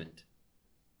disinvestment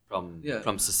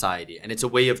from society, and it's a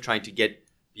way of trying to get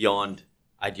beyond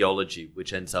ideology,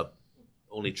 which ends up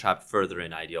only trapped further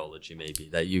in ideology,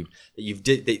 maybe saying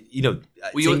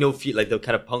no future, like the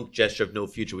kind of punk gesture of no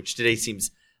future, which today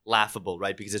seems laughable,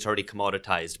 right? Because it's already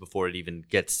commoditized before it even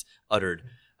gets uttered.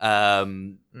 But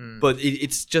but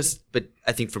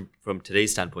I think from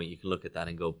today's standpoint, you can look at that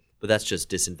and go, but that's just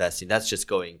disinvesting. That's just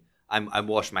going, I'm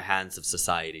washing my hands of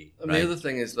society. And the other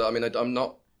thing is that, I'm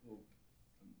not,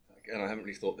 again, I haven't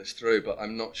really thought this through, but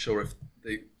I'm not sure if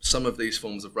some of these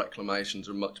forms of reclamations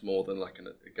are much more than like an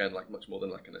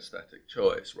aesthetic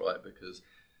choice, right? Because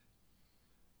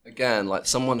again, like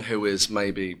someone who is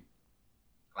maybe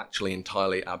actually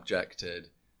entirely abjected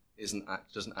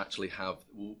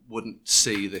wouldn't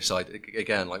see this idea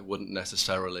again, like wouldn't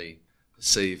necessarily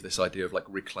perceive this idea of like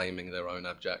reclaiming their own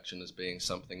abjection as being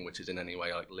something which is in any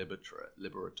way like liberatory.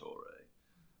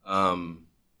 I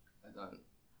don't.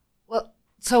 Well,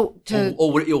 so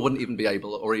or wouldn't even be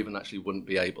able, or even actually wouldn't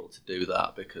be able to do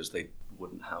that because they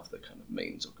wouldn't have the kind of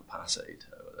means or capacity to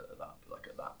at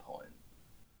that point.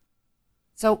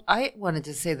 So I wanted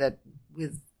to say that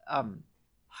with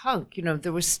punk,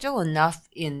 there was still enough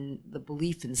in the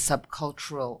belief in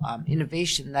subcultural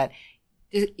innovation that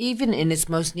even in its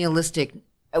most nihilistic,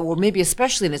 or maybe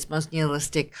especially in its most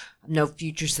nihilistic, no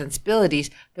future sensibilities,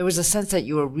 there was a sense that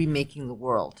you were remaking the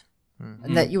world. Mm-hmm.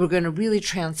 And that you were going to really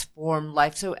transform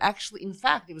life. So actually, in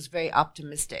fact, it was very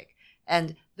optimistic.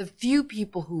 And the few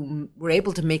people who were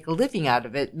able to make a living out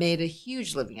of it made a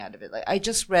huge living out of it. Like I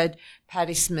just read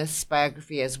Patti Smith's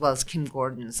biography as well as Kim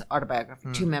Gordon's autobiography,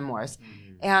 2 memoirs.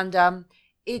 Mm-hmm. And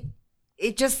it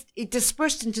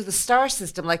dispersed into the star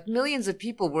system. Like millions of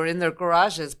people were in their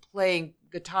garages playing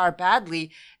guitar badly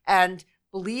and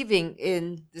believing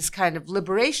in this kind of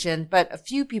liberation, but a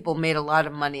few people made a lot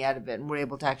of money out of it and were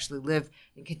able to actually live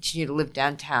and continue to live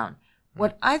downtown.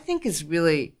 What I think is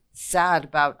really sad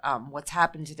about what's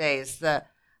happened today is that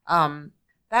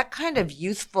kind of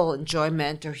youthful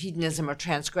enjoyment or hedonism or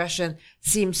transgression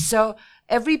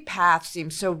every path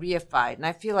seems so reified. And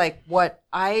I feel like what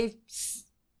I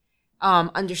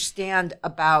understand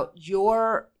about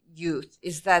your youth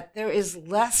is that there is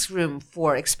less room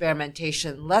for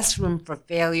experimentation, less room for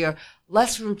failure,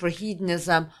 less room for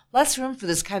hedonism, less room for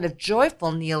this kind of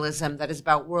joyful nihilism that is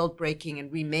about world breaking and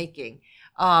remaking.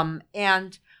 I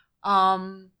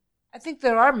think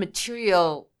there are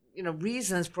material,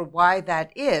 reasons for why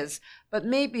that is, but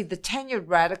maybe the tenured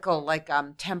radical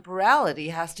temporality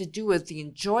has to do with the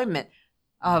enjoyment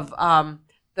of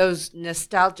those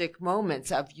nostalgic moments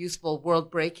of youthful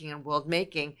world breaking and world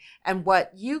making. And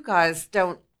what you guys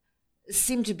don't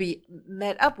seem to be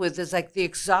met up with is like the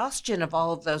exhaustion of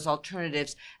all of those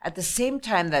alternatives at the same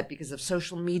time that because of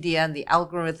social media and the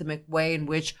algorithmic way in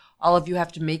which all of you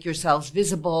have to make yourselves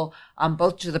visible,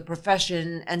 both to the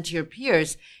profession and to your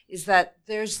peers, is that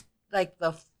there's like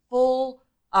the full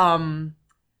algorithmic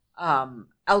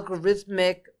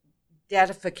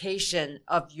datification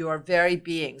of your very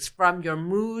beings, from your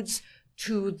moods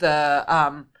to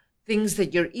the things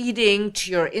that you're eating,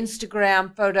 to your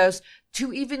Instagram photos,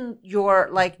 to even your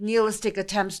like nihilistic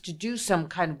attempts to do some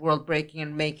kind of world breaking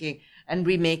and making and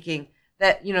remaking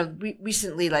that,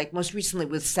 recently, like most recently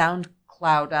with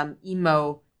SoundCloud,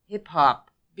 emo hip hop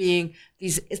being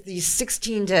these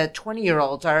 16 to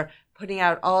 20-year-olds are putting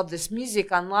out all of this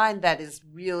music online that is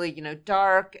really,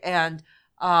 dark and,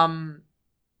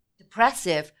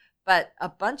 depressive, but a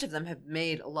bunch of them have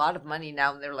made a lot of money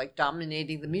now and they're like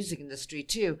dominating the music industry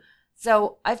too.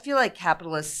 So I feel like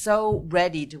capitalists so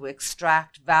ready to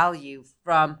extract value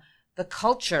from the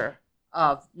culture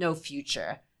of no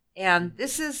future. And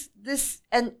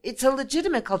and it's a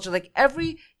legitimate culture. Like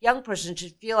every young person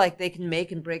should feel like they can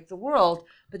make and break the world,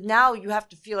 but now you have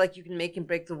to feel like you can make and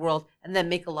break the world and then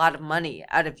make a lot of money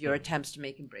out of your attempts to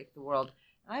make and break the world.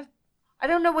 I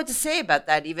don't know what to say about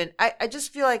that even. I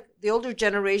just feel like the older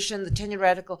generation, the tenured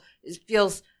radical,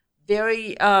 feels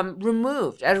very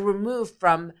removed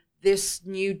from this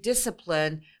new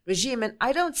discipline regime. And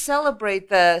I don't celebrate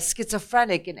the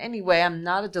schizophrenic in any way. I'm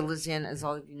not a Deleuzian, as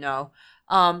all of you know,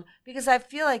 because I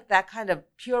feel like that kind of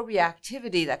pure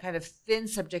reactivity, that kind of thin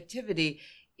subjectivity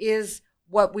is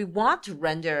what we want to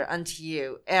render unto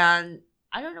you. And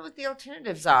I don't know what the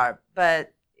alternatives are,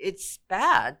 but it's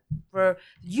bad for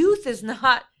youth. Is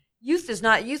not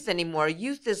youth anymore.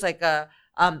 Youth is like a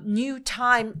new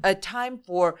time, a time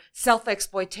for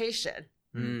self-exploitation.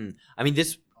 I mean,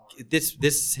 this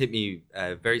hit me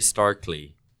very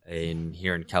starkly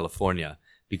here in California,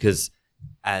 because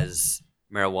as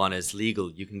marijuana is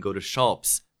legal, you can go to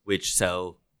shops which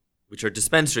are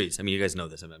dispensaries. I mean, you guys know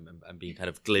this. I'm being kind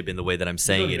of glib in the way that I'm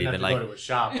saying it. Even like, go to a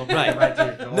shop. right?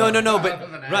 No.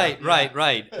 But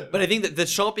right. But I think that the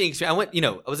shopping experience.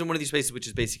 I was in one of these places which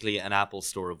is basically an Apple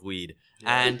store of weed,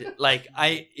 and like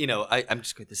I'm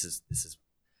just going. This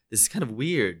is kind of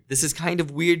weird. This is kind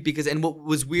of weird because, and what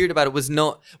was weird about it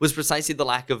was precisely the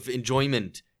lack of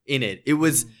enjoyment in it. It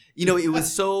was, it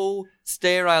was so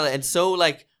sterile and so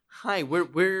like, hi,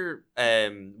 we're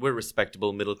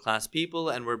respectable middle class people,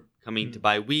 and we're coming to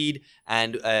buy weed.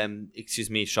 And excuse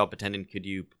me, shop attendant, could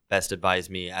you best advise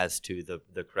me as to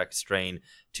the correct strain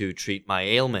to treat my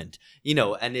ailment?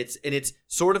 And it's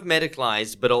sort of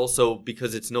medicalized, but also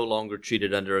because it's no longer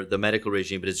treated under the medical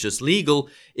regime, but it's just legal.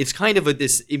 It's kind of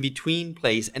this in between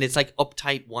place, and it's like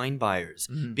uptight wine buyers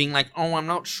being like, oh, I'm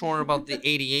not sure about the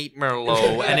 88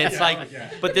 Merlot, and it's like,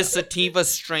 but this sativa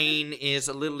strain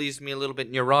leaves me a little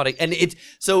bit neurotic, and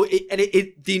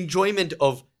the enjoyment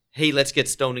of, hey, let's get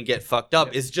stoned and get fucked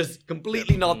up is just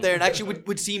completely not there, and actually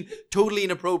would seem totally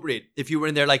inappropriate if you were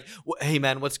in there like, hey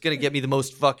man, what's going to get me the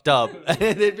most fucked up? And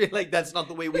they'd be like, that's not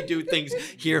the way we do things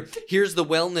here. Here's the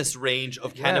wellness range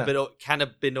of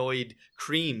cannabinoid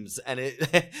creams, and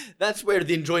that's where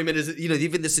the enjoyment is.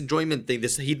 Even this enjoyment thing,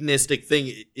 this hedonistic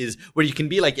thing is where you can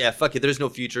be like, yeah, fuck it, there's no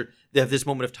future. They have this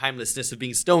moment of timelessness of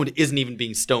being stoned isn't even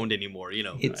being stoned anymore.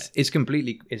 It's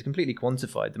completely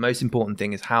quantified. The most important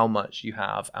thing is how much you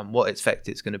have and what effect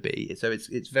it's going to be. So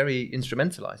it's very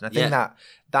instrumentalized, and I think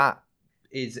that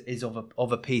is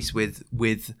of a piece with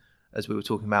as we were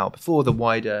talking about before, the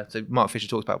wider. So Mark Fisher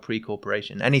talks about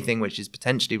pre-corporation. Anything which is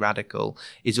potentially radical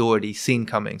is already seen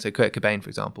coming. So Kurt Cobain, for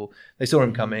example, they saw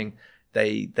him coming.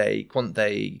 They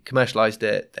commercialized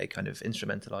it. They kind of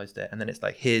instrumentalized it, and then it's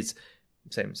like, here's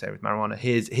same with marijuana.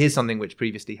 Here's something which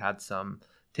previously had some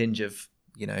tinge of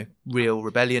real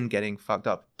rebellion, getting fucked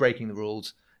up, breaking the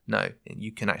rules. No,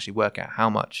 you can actually work out how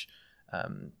much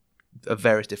of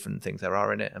various different things there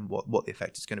are in it, and what the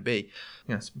effect is going to be.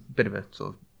 It's a bit of a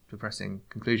sort of depressing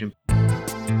conclusion.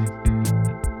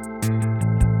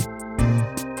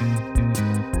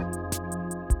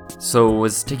 So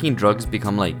has taking drugs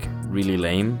become like really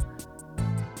lame?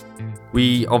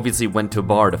 We obviously went to a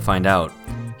bar to find out.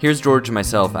 Here's George and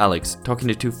myself, Alex, talking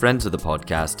to two friends of the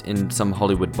podcast in some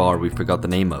Hollywood bar we forgot the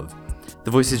name of. The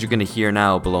voices you're going to hear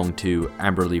now belong to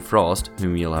Amberly Frost,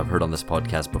 whom you'll have heard on this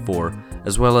podcast before,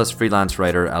 as well as freelance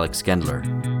writer Alex Gendler.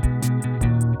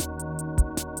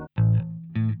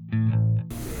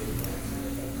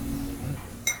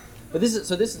 But this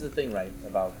is the thing, right,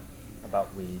 about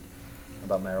weed,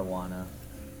 about marijuana.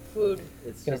 Food.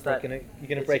 It's you're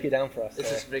gonna break it down for us.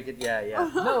 It's just break it, yeah.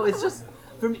 No, it's just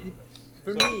for me.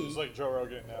 It's like Joe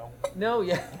Rogan now. No,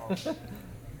 yeah.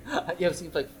 It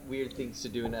seems like weird things to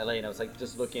do in LA, and I was like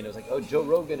just looking. I was like, oh, Joe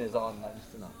Rogan is on.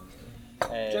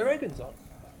 Joe Rogan's on.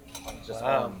 Just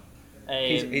on.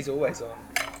 He's always on.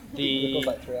 He goes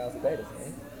like 3 hours a day, doesn't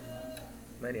he?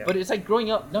 Maniac. But it's like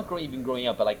growing up, not even growing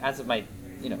up, but like as of my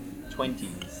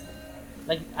 20s.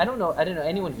 Like I don't know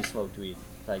anyone who smoked weed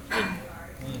like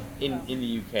in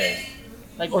the UK.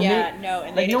 Like or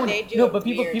and like they do. No, but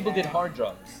people did hard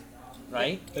drugs.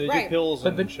 Right? And they do pills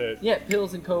and shit. Yeah,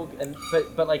 pills and coke, and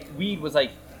but like weed was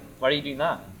like, why are you doing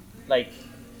that? Like,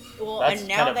 well, that's and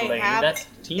now kind of lame. That's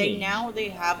teenage. they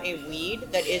have a weed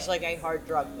that is like a hard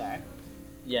drug there.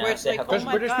 Yeah, where it's like, Because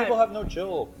British people have no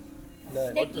chill.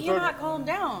 No. They cannot calm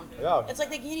down. Yeah. It's like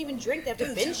they can't even drink. They have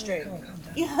to binge drink.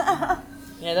 Yeah,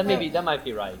 that might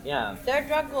be right. Yeah. Their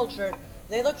drug culture.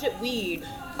 They looked at weed,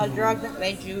 a drug that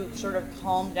made you sort of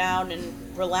calm down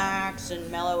and relax and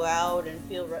mellow out and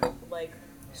feel like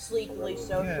sleepily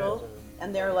social.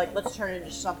 And they're like, let's turn it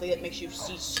into something that makes you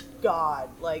see God,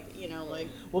 like.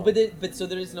 Well, but so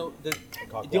there is no the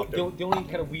only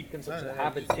kind of weed consumption that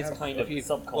happens is kind of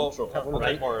subcultural,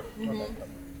 right?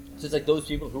 So it's like those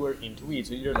people who are into weed,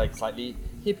 so you're like slightly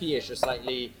hippie-ish or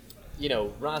slightly,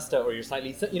 Rasta, or you're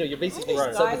slightly, you're basically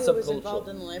this guy who was subcultural. involved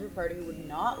in the Labour Party who would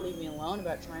not leave me alone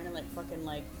about trying to fucking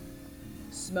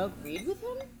smoke weed with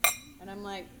him, and I'm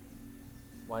like,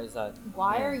 why is that?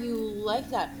 Why are you like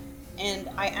that? And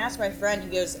I asked my friend, he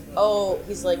goes, oh,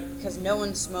 he's like, because no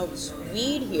one smokes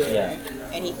weed here,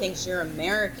 and he thinks you're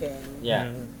American.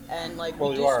 Yeah. And we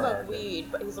do smoke American.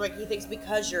 Weed, but he's like, he thinks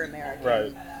because you're American.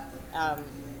 Right.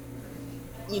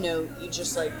 You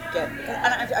just get.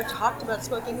 And I've talked about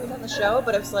smoking weed on the show,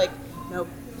 but I was like, no,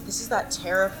 this is that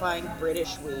terrifying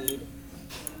British weed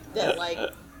that, like,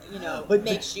 you know,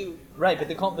 makes you right. But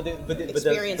the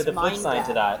experience flip mind side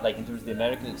to death. that, like in terms of the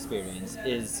American experience,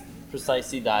 is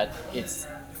precisely that it's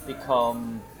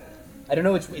become. I don't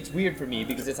know. It's weird for me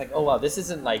because it's like, oh wow, this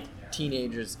isn't like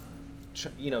teenagers,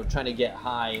 trying to get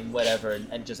high and whatever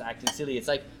and just acting silly. It's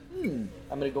like, I'm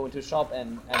gonna go into a shop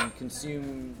and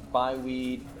buy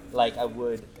weed like I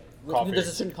would. Coffee. There's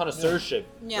a certain connoisseurship,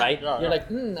 Yeah. right? Yeah, You're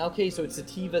yeah. like, okay, so it's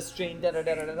sativa strain, da da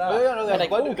da da da. Yeah, no, And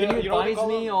like, bud- oh, can you you know what they advise call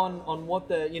me them? on what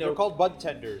the They're called bud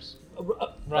tenders.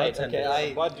 right? Bud Okay,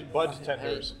 tenders. Bud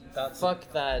tenders.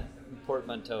 fuck that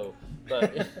portmanteau,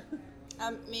 but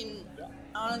I mean,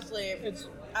 honestly,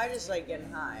 I just like getting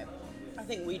high. I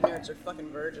think weed nerds are fucking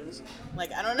virgins.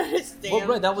 Like, I don't understand. well,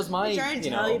 right, that was my, I'm trying to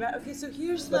tell you about. Okay, so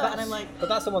here's that, and I'm like, But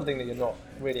that's the one thing that you're not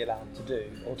really allowed to do,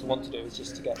 or to want to do, is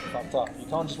just to get fucked up. You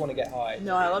can't just want to get high.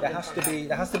 No, I love there it. has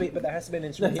to be an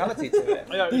instrumentality to it.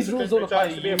 Yeah, These rules don't it apply has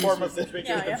to to be a you. form of conspicuous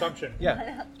Yeah, yeah. consumption.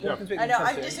 Yeah. I know.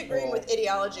 I'm disagreeing with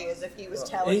ideology as if he was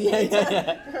telling me.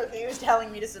 yeah. If he was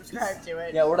telling me to subscribe to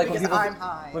it. yeah, or like when because people I'm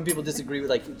high. when people disagree with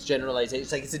like generalization,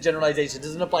 it's like it's a generalization. It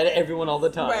doesn't apply to everyone all the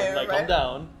time. Right, like, right. calm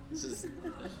down. This is Yeah,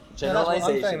 that's what I'm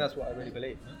generalization. saying. That's what I really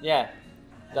believe. Yeah,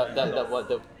 that what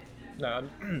the. No,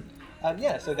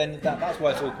 yeah. So then that's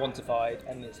why it's all quantified,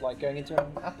 and it's like going into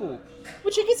an Apple.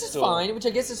 Which I guess is So- fine. Which I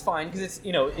guess is fine because it's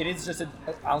it is just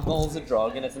alcohol is a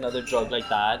drug and it's another drug like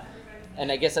that,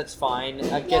 and I guess that's fine.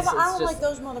 I Yeah, guess but I it's don't just like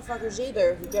those motherfuckers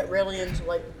either who get really into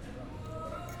like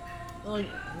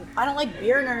I don't like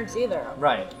beer nerds either.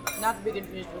 right. Not to be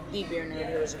confused with the beer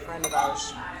nerd who is a friend of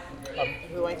ours,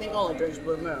 who I think only drinks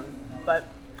Blue Moon. But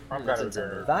I'm kind of a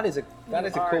beer nerd. That is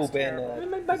a cool beer.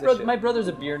 terrible. My brother's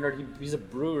a beer nerd. He's a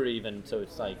brewer even, so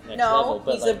it's like next no, level.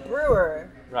 But he's like, a brewer.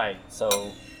 right.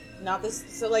 So Not this.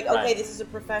 So like, okay, Right. this is a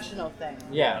professional thing.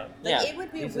 yeah, Like yeah. it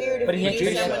would be weird if But he you had, knew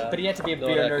to, someone. but he had to be a No,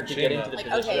 beer that nerd to get cappuccino. into the Like,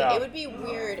 position. okay, Yeah. it would be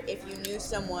weird if you knew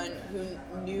someone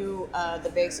who knew the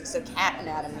basics of cat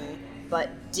anatomy, but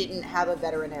didn't have a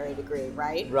veterinary degree,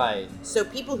 right? Right. So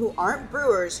people who aren't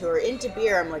brewers, who are into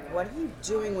beer, I'm like, what are you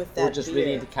doing with that Or just beer?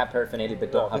 really into cat paraphernalia but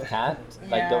don't have cat. Like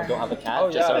Yeah. don't have a cat. Oh,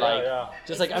 just yeah, are yeah, like yeah.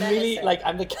 just It's like I'm really medicine. like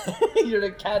I'm the cat you're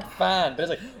the cat fan. But it's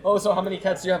like, oh, so how many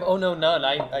cats do you have? Oh no, none.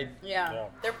 I Yeah. Yeah.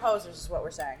 They're posers, is what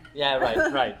we're saying. yeah,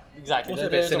 right. Exactly. Also a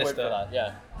bit There's a word sinister. for that,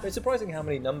 yeah. But it's surprising how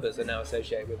many numbers are now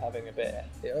associated with having a beer.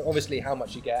 Obviously, how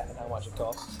much you get and how much it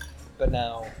costs. But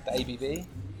now the ABV,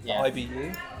 Yeah. the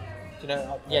IBU. Do you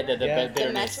know? Yeah, the The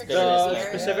bitterness. metric bitterness, is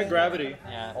Specific gravity.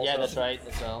 yeah, Also- yeah, that's right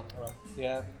as well.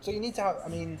 Yeah. So you need to have. I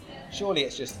mean, surely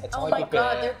it's just a type Oh my of beer,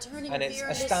 god, they're turning and it's beer a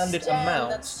into standard stem. amount.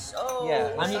 That's so. Yeah,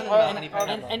 I mean,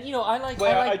 Standard and you know, I like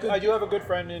Well, I like I do have a good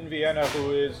friend in Vienna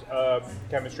who is a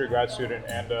chemistry grad student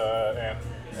and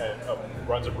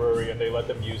runs a brewery, and they let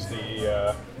them use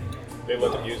the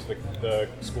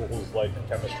school's like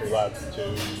chemistry lab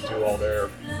to do all their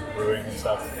brewing and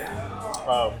stuff.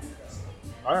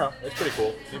 I don't know, it's pretty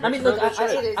cool. He I makes mean, look, really good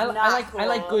shit. It is I not like cool.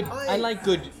 good. I like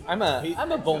good. I'm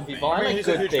a bon vivant. I like he's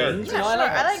a good huge nerd. things. Yeah, You know, sure.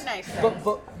 I like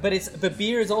nice things. but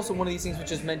beer is also one of these things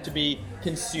which is meant to be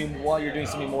consumed while you're doing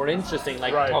something more interesting,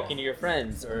 like Right. talking to your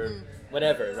friends or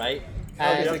whatever, right? you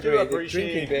And have to Disagree. The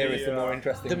appreciate drinking beer is the, the more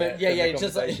interesting. bit yeah, of the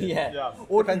just like conversation. yeah. Yeah.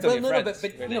 Or Depends on your no, friends,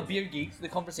 but really. you know, beer geeks. The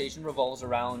conversation revolves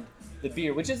around the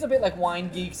beer, which is a bit like wine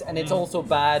geeks, and it's also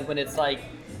bad when it's like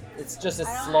it's just a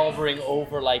slobbering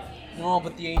over like no,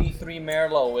 but the '83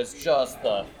 Merlot is just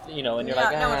the and you're Yeah,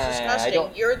 like no, it's I disgusting.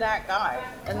 don't. You're that guy,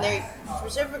 and they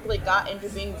specifically got into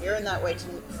being beer in that way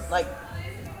to like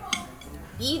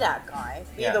be that guy,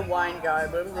 be Yeah. the wine guy,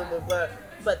 blah blah blah blah.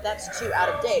 But that's too out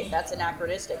of date. That's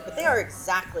anachronistic. But they are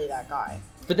exactly that guy.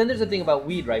 But then there's the thing about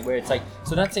weed, right? Where it's like,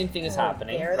 so that same thing is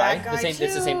happening, they're that right? guy The same,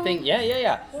 it's the same too. thing.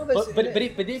 Yeah. Well, But but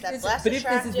if That's this, less but if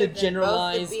this is attractive the than both the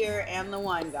generalized, beer and the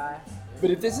wine guy.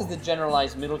 but if this is the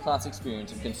generalized middle class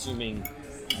experience of consuming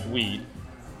weed,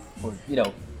 or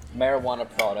marijuana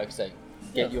products that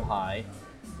get you high,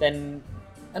 then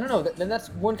I don't know. Then that's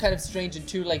one kind of strange, and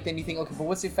two, like then you think, okay, but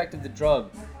what's the effect of the drug?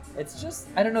 It's just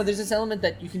I don't know. There's this element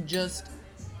that you can just.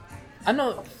 I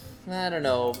don't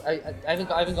know. I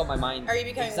haven't got my mind. Are you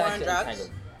becoming more on exactly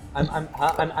drugs?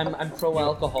 untangled. I'm pro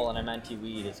alcohol and I'm anti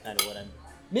weed. Is kind of what I'm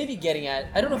maybe getting at.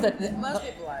 I don't know if that. Most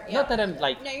people are. Yeah. Not that I'm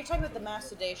like. No, you're talking about the mass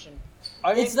sedation.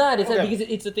 It's that Okay. because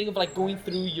it's a thing of like going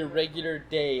through your regular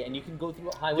day, and you can go through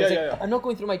a high. Yeah, Like, yeah. I'm not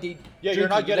going through my day. Yeah, you're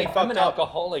not drinking, getting like, I'm an fucked up.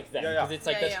 alcoholic then, Yeah, yeah. because it's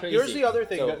like Yeah, that's yeah. crazy. Here's the other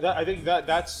thing. So- That I think that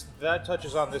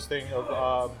touches on this thing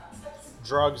of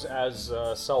drugs as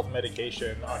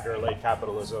self-medication under like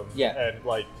capitalism. Yeah. And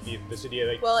like this idea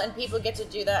like Well, and people get to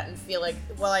do that and feel like,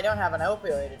 well, I don't have an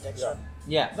opioid addiction.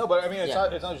 Yeah. yeah. No, but I mean, it's Yeah.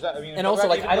 not just that. I mean, And also,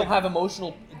 like, even, I don't have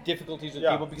emotional difficulties with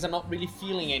Yeah. people because I'm not really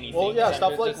feeling anything. Well, yeah, I'm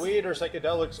stuff like just- weed or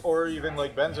psychedelics or even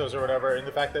like benzos or whatever, and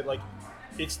the fact that like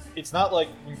it's not like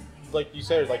you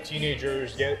said, like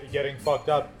teenagers getting fucked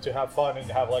up to have fun and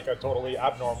have like a totally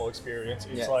abnormal experience.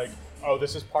 It's Yeah. like, oh,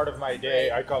 this is part of my day.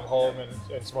 I come home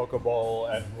and smoke a bowl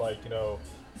and like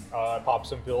pop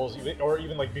some pills,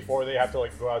 even like before they have to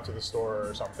like go out to the store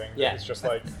or something. Yeah. It's just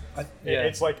like yeah.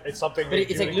 it's something But they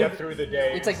it's do like to get through the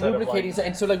day. It's like instead of, lubricating,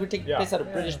 and so like we take Yeah. this out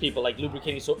of British people, like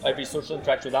lubricating every social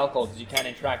interaction with alcohol because you can't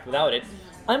interact without it.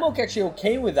 I'm actually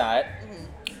okay with that,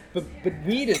 but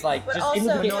weed is like But just also,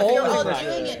 lubricating if you're all all the time.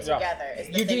 doing it Yeah. together, is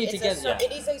the You're doing thing. it together, yeah.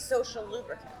 It is a social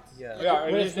lubricant. Yeah. Yeah,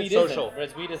 Whereas it's weed social. isn't.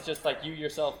 Whereas weed is just like you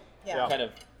yourself, Yeah. kind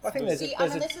of. I think there's See, a,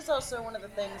 there's a this is also one of the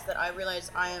things that I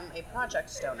realize I am a project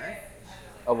stoner.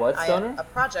 A what I stoner? am a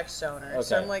project stoner.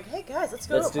 So Okay. I'm like, hey guys, let's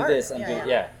go Let's to a do party. this and do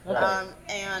yeah. Okay.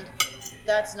 And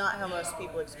that's not how most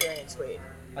people experience weed.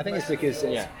 I think it's because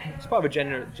it's, Yeah. it's part of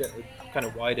a kind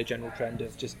of wider general trend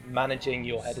of just managing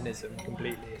your hedonism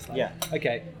completely. It's like, Yeah.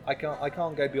 okay, I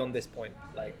can't go beyond this point.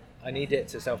 Like, I need it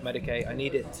to self-medicate. I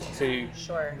need it to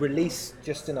Sure. release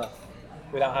just enough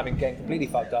without getting completely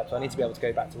fucked up. So I need to be able to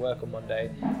go back to work on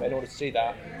Monday. But in order to do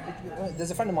that,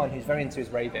 there's a friend of mine who's very into his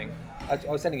raving. I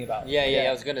was telling you about. Yeah,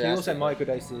 I was gonna He ask also you.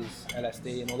 microdoses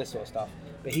LSD and all this sort of stuff.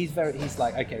 But he's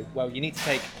like, okay, well, you need to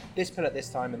take this pill at this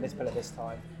time and this pill at this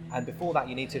time, and before that,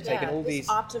 you need to have taken all this these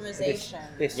optimization.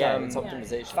 This Yeah, it's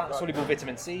optimization. fat-soluble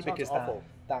vitamin C because awful.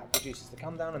 that reduces the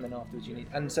come down, and then afterwards you need.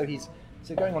 And so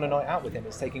going on a night out with him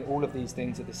is taking all of these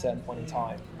things at a certain point in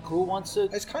time. Who wants to?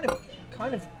 It's kind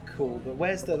of cool, but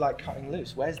where's the like cutting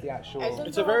loose? Where's the actual? Isn't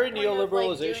It's the a very whole point of,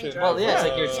 like, doing neoliberalization. drugs- Well, yeah, it's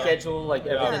like your Yeah. schedule, like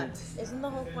Yeah. everything. Isn't the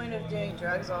whole point of doing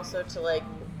drugs also to like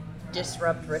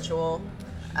disrupt ritual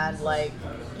and like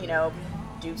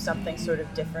do something sort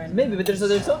of different? Maybe, but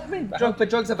but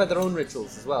drugs have had their own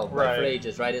rituals as well, right? For Right.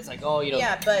 ages, right? It's like, oh,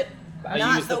 Yeah, but I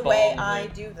not use the, the way bong, I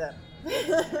like- do them.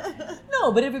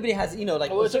 No, but everybody has,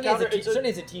 like, Well, it's a certainly, counter- it's a- certainly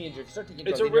as a teenager, if you start taking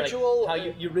it's drugs, a then you're ritual, like, how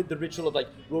you read the ritual of like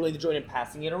rolling the joint and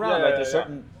passing it around, Yeah, right? yeah, There's yeah.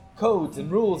 certain codes and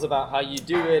rules about how you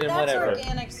do it and That's whatever.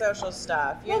 organic social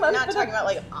stuff. You're Well, not but talking about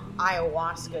like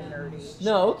ayahuasca nerdy.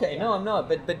 No, okay, no, I'm not.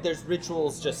 But there's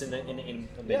rituals just in maybe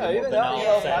Yeah, more even banal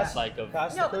that. sense, like of.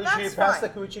 Pass No, the but coochie, that's pass the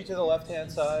fine. coochie to the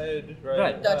left-hand side. Right.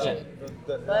 Right. Dutchie.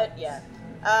 But yeah,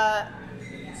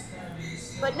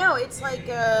 but no, it's like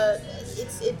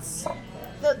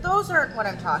those aren't what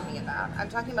I'm talking about. I'm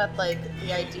talking about like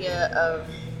the idea of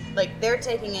like they're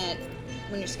taking it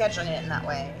when you're scheduling it in that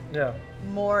way Yeah.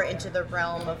 more into the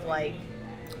realm of like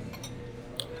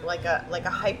a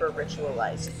hyper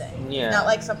ritualized thing. Yeah. Not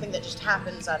like something that just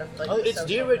happens out of like. Oh, the it's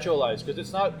social de-ritualized because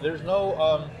it's not. There's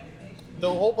no. The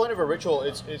whole point of a ritual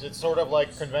is it's sort of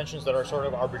like conventions that are sort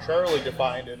of arbitrarily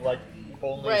defined and like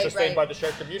only Right, sustained right. by the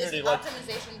shared This community. Like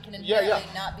optimization can Yeah, yeah.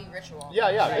 inherently not be ritual. yeah.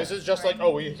 Right, This is just right. like,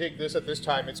 oh, we take this at this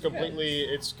time. It's completely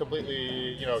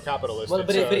capitalist. Well,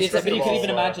 but It's, you stripped could of even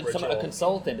all, imagine a ritual.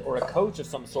 consultant or a coach of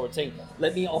some sort saying,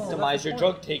 "Let me optimize your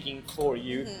drug taking for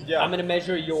you. Yeah. I'm going to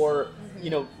measure your,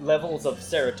 levels of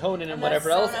serotonin and And whatever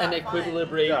that's else, so and not fun.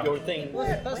 equilibrate Yeah. your thing."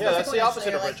 That's the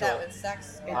opposite of like ritual. that with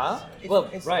sex. Huh? It's- Well,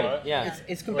 it's- right, yeah.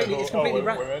 It's Women?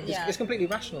 Yeah. it's completely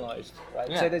rationalized, right?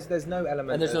 Yeah. So there's no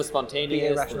element. And there's no of spontaneous,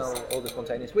 the irrational or the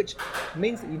spontaneous, which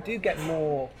means that you do get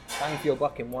more bang for your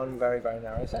buck in one very very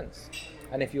narrow sense.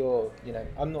 And if you're,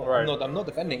 I'm not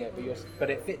defending it, but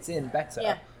it fits in better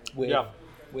Yeah.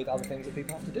 with other things that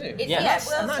people have to do. It's, Yeah.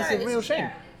 And that's a real shame.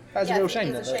 That's a real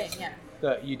shame It's a shame, yeah.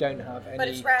 that you don't have But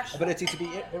it's any rational. ability to be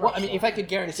irrational. Well, I mean, if I could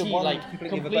guarantee one like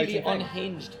completely completely verboten thing.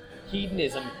 unhinged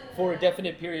hedonism for a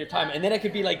definite period of time, and then I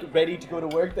could be like ready to go to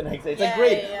work the next day. It's like Yeah,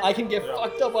 great, yeah, yeah. I can get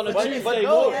fucked up on a But Tuesday.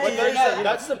 no, whoa, but figure it out,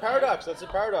 that's the paradox. That's the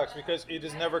paradox because it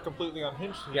is never completely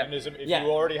unhinged hedonism if Yeah. you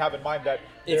already have in mind that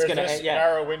It's there's gonna- this yeah.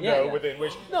 narrow window Yeah. within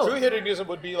which No. true hedonism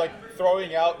would be like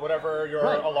throwing out whatever your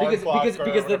Right, alarm clock or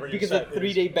whatever you because set the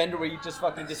 3-day bender where you just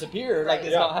fucking disappear, like Right.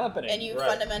 it's Yeah. not happening. And you Right.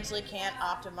 fundamentally can't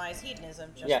optimize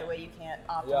hedonism just Yeah. the way you can't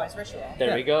optimize ritual.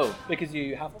 there we go. because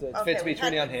you have to Okay, to be we've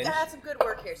truly had- unhinged. That's some good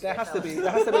work here. There has to be Well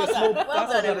a small. done, there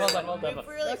has to be a- everyone. well done.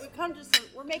 We've come to some.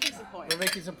 We're making some points. We're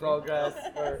making some progress.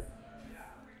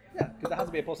 Yeah, because there has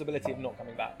to be a possibility of not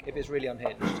coming back if it's really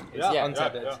unhinged. It's Yeah,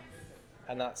 untethered, yeah.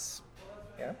 and that's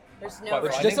There's no. Quite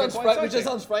Which right. just I think sounds they're quite which just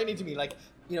exciting. sounds frightening to me. Like,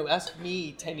 ask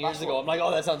me 10 years ago. I'm like, oh,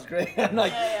 that sounds great. I'm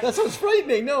like, Yeah, yeah. that sounds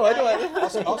frightening. No, I don't.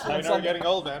 I know you're getting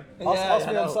old, man. ask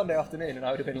I me on know. Sunday afternoon, and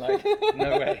I would have been like,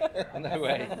 no way, no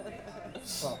way.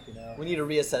 Fucking hell. We need to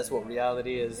reassess what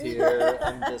reality is here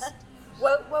and just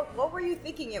What were you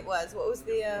thinking it was? What was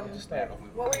the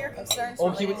what were your concerns? Oh,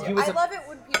 he was I love it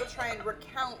when people try and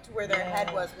recount where their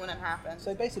head was when it happened.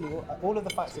 So basically, all of the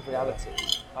facts of reality,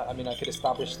 I mean, I could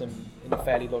establish them in a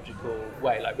fairly logical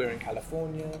way. Like, we were in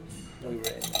California, we were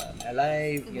in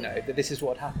LA, you know, that this is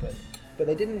what happened. But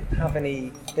they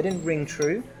didn't ring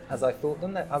true as I thought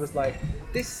them. I was like,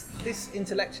 this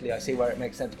intellectually, I see where it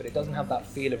makes sense, but it doesn't have that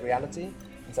feel of reality.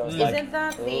 And so I was Isn't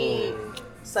that the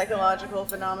psychological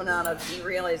phenomenon of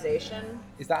derealization?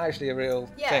 Is that actually a real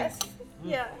Yes. thing?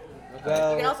 Yeah.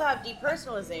 Well, You can also have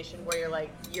depersonalization, where you're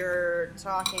like, you're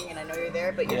talking and I know you're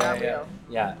there, but you're not real.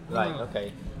 Yeah, right,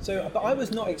 okay. So, but I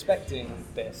was not expecting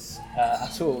this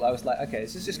at all. I was like, okay,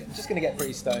 this is just going to get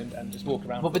pretty stoned and just walk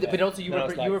around. Well, but also you And I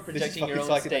was were like, this is projecting your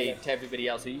fucking own state to everybody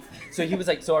else. So he was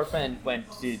like, so our friend went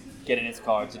to get in his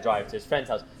car to drive to his friend's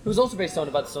house, who was also very stoned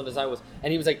about the stoned as I was,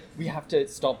 and he was like, we have to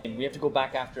stop him. We have to go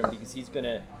back after him because he's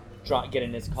gonna get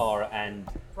in his car and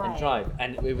drive.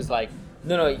 And it was like,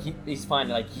 no, he's fine.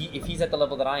 Like, if he's at the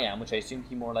level that I am, which I assume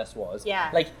he more or less was,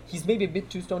 like, he's maybe a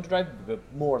bit too stoned to drive, but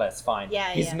more or less fine.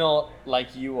 He's not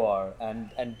like you are,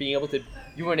 and being able to,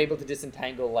 you weren't able to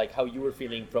disentangle like how you were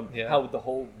feeling from how the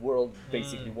whole world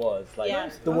basically was.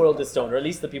 Like, the world is stoned, or at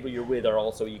least the people you're with are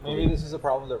also equally. Maybe this is a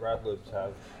problem that Rad Libs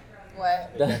have.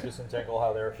 What? They can't disentangle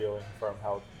how they're feeling from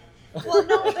how. Well,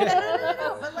 no.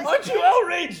 But like, Aren't you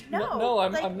outraged? No,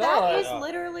 I'm like, not.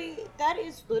 That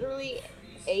is literally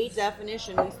a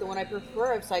definition, at least the one I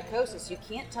prefer, of psychosis. You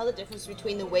can't tell the difference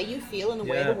between the way you feel and the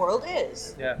way the world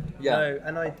is. Yeah. No,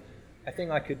 and I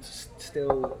think I could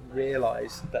still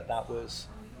realise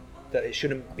that it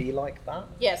shouldn't be like that.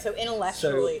 Yeah, so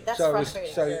intellectually, that's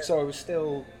frustrating. So I was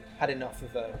still had enough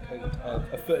of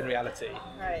a foot in reality.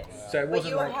 Right. So it wasn't but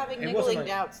you were like, having it wasn't niggling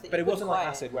doubts that but you it wasn't like quiet.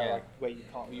 acid where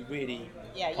you really you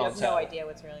can't have tell. no idea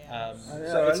what's really happening. So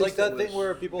it's at like least that it thing was-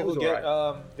 where people it was who get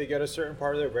alright. they get a certain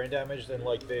part of their brain damaged, and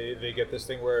like they get this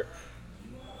thing where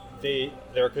they're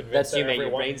convinced That's that you, mate. Your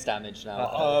everyone. brain's damaged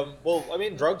now. Well, I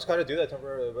mean, drugs kind of do that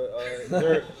temporarily,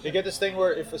 but they get this thing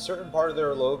where if a certain part of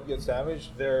their lobe gets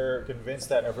damaged, they're convinced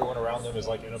that everyone around them is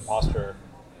like an imposter.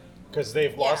 Because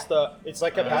they've lost the, it's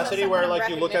like capacity where like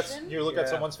you look at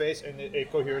someone's face and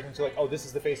it coheres into like, oh, this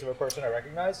is the face of a person I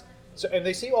recognize. So and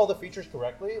they see all the features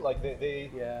correctly, like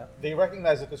they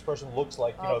recognize that this person looks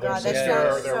like their sister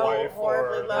or their wife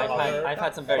or their mother. I've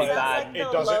had some very bad. It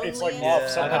doesn't. It's like off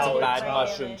somehow. I've had some bad It's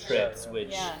mushroom trips,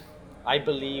 which I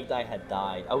believed I had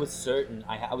died. I was certain.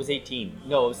 I was 18.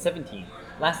 No, I was 17.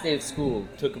 Last day of school,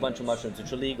 took a bunch of mushrooms,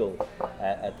 which were legal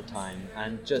at the time,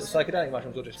 and just psychedelic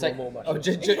mushrooms or just normal mushrooms.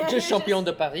 Oh, just Champion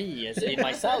de Paris in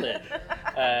my salad.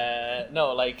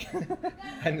 No, like.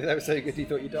 And they were so good you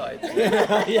thought you died.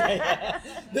 yeah.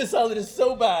 This salad is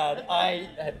so bad. I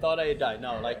had thought I had died.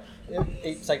 No, like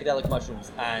ate psychedelic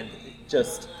mushrooms and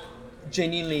just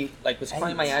genuinely like was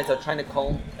crying my eyes out, trying to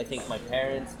call I think my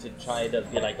parents to try to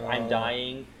be like, I'm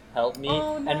dying. Help me.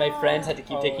 And my friends had to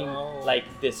keep taking like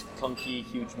this clunky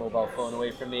huge mobile phone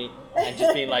away from me and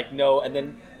just being like no, and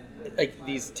then like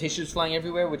these tissues flying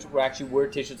everywhere, which were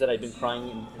tissues that I'd been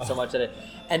crying in so much that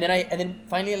and then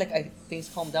finally like things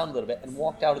calmed down a little bit and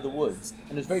walked out of the woods,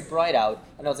 and it was very bright out,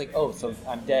 and I was like, oh, so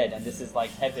I'm dead and this is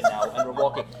like heaven now, and we're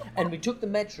walking, and we took the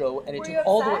metro, and it took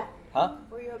all the way. Huh?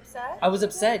 Were you upset? I was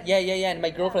upset. Yeah. And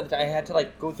my girlfriend, I had to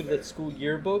like go through the school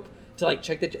yearbook to like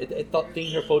check that I thought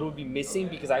her photo would be missing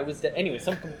because I was there. Anyway,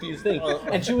 some confused thing.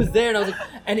 And she was there, and I was like,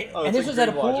 and this was at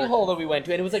a pool hall that we went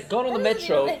to, and it was like gone on the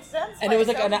metro, and it was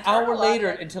like an hour later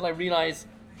until I realized,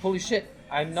 holy shit,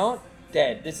 I'm not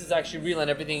dead. This is actually real, and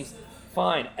everything's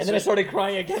fine. And then I started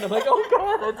crying again. I'm like, oh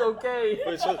god, it's okay.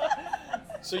 Wait,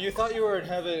 so you thought you were in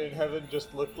heaven, and heaven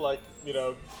just looked like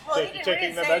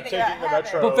taking the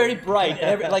metro, but very bright,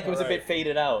 and like it was a bit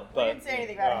faded out. But You didn't say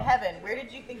anything about heaven. Where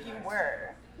did you think you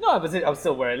were? no, I was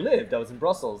still where I lived. I was in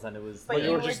Brussels, and it was. But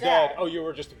you were just dead. Oh, you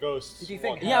were just a ghost. Did you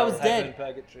think? Yeah, I was dead.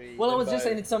 Purgatory, Well, I was just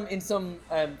limbo? in some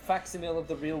facsimile of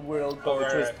the real world, but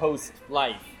which was post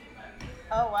life.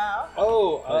 Oh wow.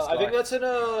 Oh, I think that's in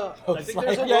a. I think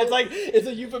there's a yeah, it's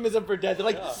a euphemism for dead. They're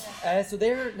like, so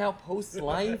they're now post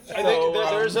life. I think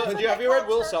there's a. Have you read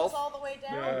Will Self? All the way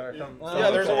down?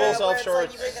 Yeah, there's a Will Self where short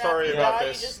it's like story you about die,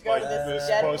 this. You just go to this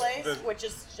dead place, the- which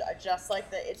is just like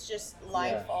it's just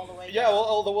life all the way down. Yeah,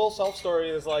 well, the Will Self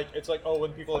story is like it's like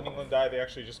when people in England die, they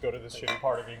actually just go to this shitty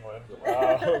part of England.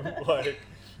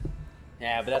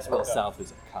 Yeah, but that's Will Self,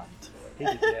 who's a cunt. He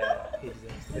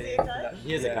deserves to be.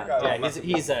 He is a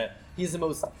cunt. Yeah, he's the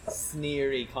most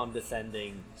sneery,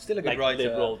 condescending, Still a good like, writer.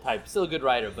 liberal type. Still a good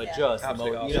writer, but just the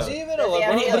Absolutely most. awesome. Is he even a Does he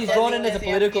liberal? have- But he's brought in as a does he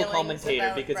have political feelings commentator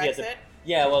about because he has a. Brexit?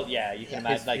 Yeah, well, yeah, you can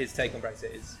imagine like His take on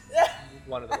Brexit is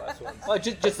one of the worst ones. Well,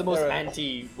 just the most There are-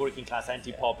 anti-working class,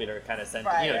 anti-popular kind of sense.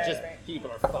 Right, you know, right, just right.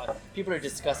 people are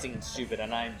disgusting and stupid,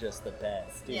 and I'm just the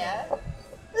best. You Yeah.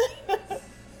 know?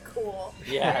 Cool.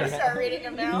 Yeah, Can we yeah. start reading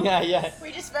them now? Yeah.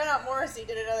 We just found out Morrissey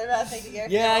did another bad thing to get.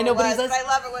 Yeah, I know, but he's I like-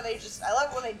 love it when I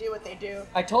love it when they do what they do.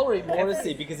 I tolerate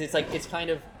Morrissey because it's kind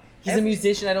of. He's a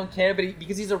musician, I don't care, but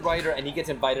because he's a writer and he gets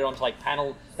invited onto like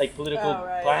political Oh,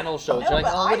 right. panel shows. No, You're like,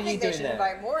 but oh, what I are you think they doing should there?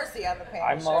 invite Morrissey on the panel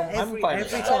I'm show. fine Every with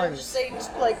Instead that. time- of just saying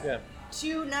like Yeah.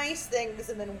 two nice things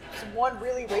and then one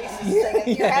really racist thing,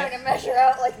 and you're having to measure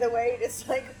out like the weight. It's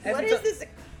like, what Every is ti- this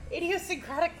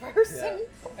idiosyncratic person?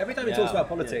 Every time he Yeah. talks about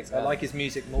politics, Yeah. I like his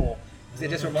music more. Because it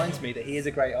just reminds me that he is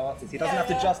a great artist. He doesn't Yeah, have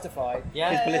to yeah. justify Yeah,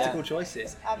 his yeah. political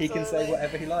choices. He can say Absolutely.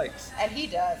 whatever he likes. And he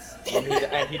does.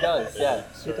 And he does, yeah.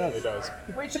 Certainly does.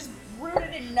 Which is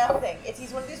rooted in nothing.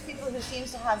 He's one of those people who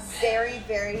seems to have very,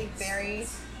 very, very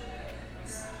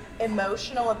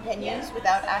emotional opinions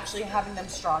without actually having them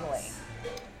strongly.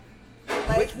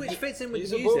 Like, Which fits in with He's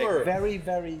the a music. boomer. Very,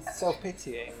 very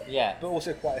self-pitying. Yeah. But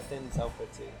also quite a thin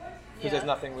self-pity. Because there's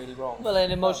nothing really wrong. Well,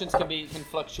 and emotions can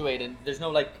fluctuate, and there's no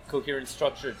like coherent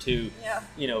structure to, Yeah.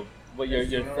 you know, what your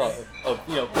thought of,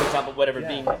 you know, for example, whatever Yeah.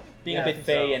 being Yeah, a I bit think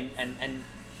so. fey and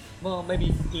well,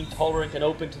 maybe being tolerant and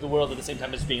open to the world at the same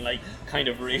time as being like kind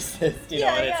of racist, you know,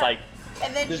 Yeah, and it's yeah. like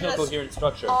and then there's no just coherent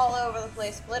structure. all over the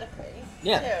place politically.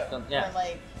 Yeah, Too. yeah. Or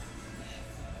like,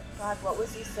 God, what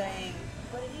was he saying?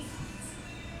 What did he?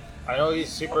 I know he's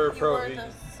super he pro. wore the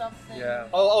something. Yeah.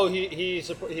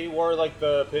 He wore like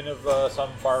the pin of some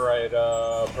far right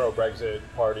pro Brexit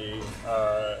party,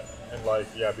 and like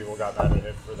people got mad at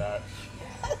him for that.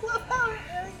 I love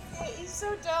how he's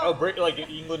so dumb. Oh, like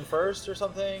England first or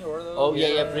something, or those? Oh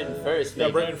yeah, Britain first. Yeah,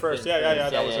 maybe. Britain first. Yeah,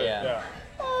 that was it. Yeah.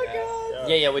 Oh God.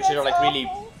 Yeah, which are like That's really,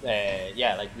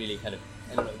 awful. like really kind of,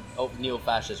 I don't know,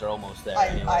 neo-fascists are almost there. I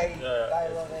anyway. I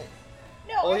love it.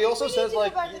 No, Well, I he think also we says, need to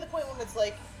like- go back to the point when it's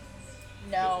like,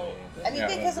 no. I mean,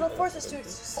 because it'll force us to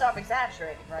stop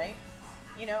exaggerating, right?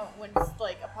 You know, when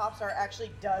like a pop star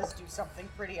actually does do something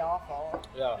pretty awful.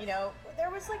 Yeah. You know, there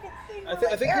was like a thing where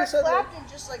I think he Eric said, like- Clapton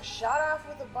just like shot off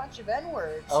with a bunch of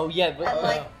N-words. Oh yeah, but And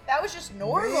like that was just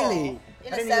normal Really?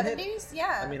 in I the didn't even hit- '70s.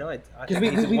 Yeah. I mean, I because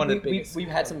think he's one of the biggest. we've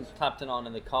had some Clapton on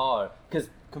in the car because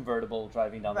convertible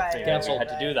driving down the Right, freeway, right, so we had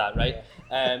to right. do that, right?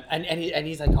 And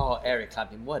he's like, oh, Eric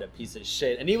Clapton, what a piece of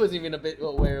shit, and he wasn't even a bit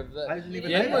aware of the I didn't even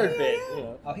the know N-word that. bit. Yeah, You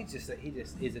know. Oh, he just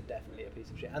is definitely a piece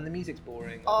of shit, and the music's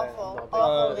boring. Awful, I'm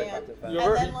not a big man. Clapton fan. You and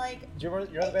ever- then like, Do you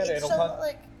remember the band it's Anal so Cunt?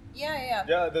 like, yeah.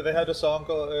 Yeah, they had a song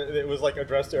called. It was like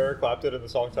addressed to Eric Clapton, and the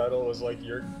song title was like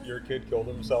 "Your kid killed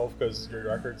himself because your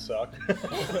records suck."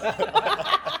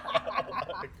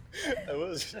 It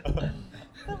was.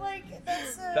 But like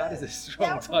that's That is a strong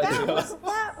that title.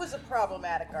 was a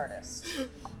problematic artist.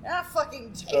 Not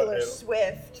fucking Taylor Taylor.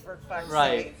 Swift for fuck's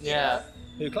Right? sake. you Yeah.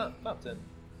 know? Who Clapton?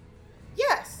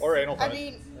 Yes. Or Anal I Cunt.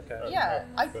 mean, Okay. yeah.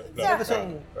 No, I no, The other exactly.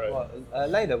 song, Right.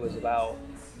 Layla was about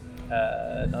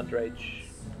an underage.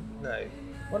 No,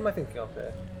 what am I thinking of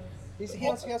here? He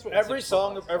has written Every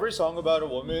some song about a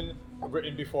woman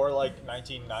written before like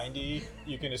 1990,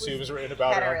 you can assume is written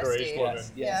about an Pederasty. underage woman.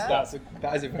 Yes, Yeah.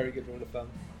 that is a very good rule of thumb.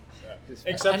 Yeah. Just-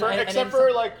 Except And-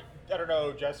 for like I don't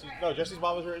know, Jesse's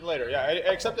mom was written later. Yeah,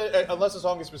 except unless the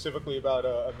song is specifically about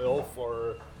a MILF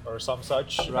or some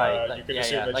such. Right, you can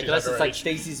assume that like she's unless it's like underage.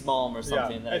 Stacy's mom or Yeah,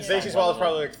 something. then and it's Stacey's fine. mom is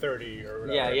probably like 30 or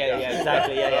whatever. Yeah,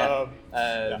 exactly, yeah.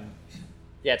 Yeah.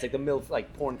 Yeah, it's like the MILF,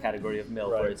 like porn category of MILF,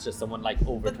 where Right. it's just someone like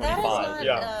over But that 25. has not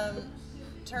Yeah.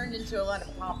 turned into a lot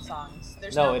of pop songs.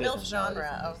 There's No, no, it MILF isn't.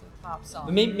 genre of pop songs.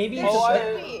 Maybe There it's just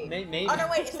should like- be. maybe. Oh no,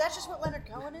 wait, is that just what Leonard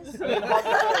Cohen is?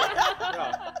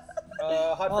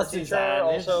 Hot Oh, for Teacher Suzanne,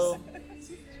 also.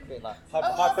 Great laugh.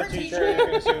 Hot for Teacher, you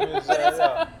can assume is. But it's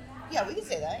Yeah. Yeah, we can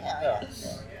say that.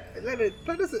 Yeah. Leonard,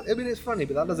 that doesn't, I mean, it's funny,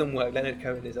 but that doesn't work. Leonard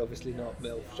Cohen is obviously not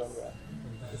MILF genre.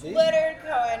 Is he? Leonard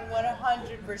Cohen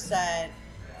 100%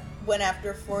 went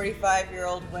after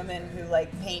 45-year-old women who like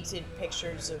painted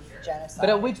pictures of genocide. But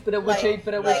at which age?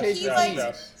 But at which age he was liked, he?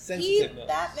 Yes. Sensitiveness.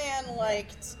 that man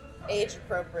liked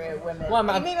age-appropriate women. Well,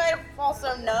 I'm- he might have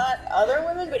also not other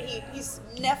women, but he's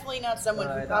definitely not someone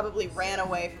Right, who probably ran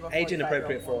away from a 45-year-old Age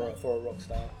inappropriate woman. for a rock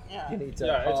star. Yeah. You need to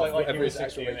Yeah, it's half like he every was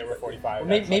 60 and they were 45.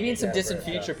 Maybe, That's maybe in like some the distant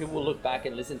average, future, people will look back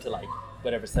and listen to like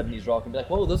whatever 70s rock and be like,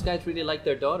 "Whoa, those guys really like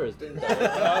their daughters, didn't they?"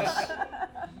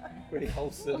 Pretty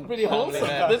wholesome. Pretty wholesome.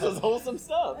 This is wholesome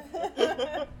stuff.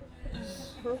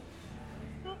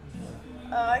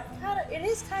 It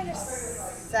is kind of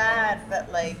sad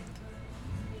that like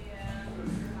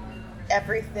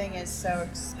everything is so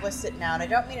explicit now, and I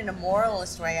don't mean in a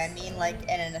moralist way. I mean like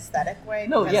in an aesthetic way.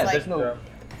 No, because, yeah, like, there's no.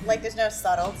 like there's no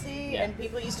subtlety, Yeah. and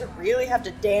people used to really have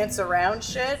to dance around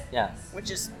shit. Yeah.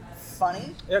 Which is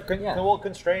funny. Well,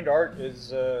 constrained art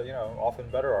is often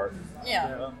better art. Yeah.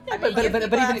 You know? I mean, give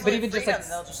people absolute even just like freedom,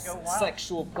 they'll just go wild.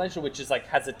 sexual pleasure, which is like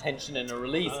has a tension and a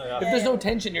release. Oh, yeah. If there's no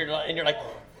tension, you're like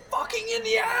fucking in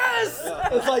the ass.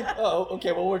 It's like, oh,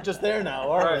 okay, well we're just there now,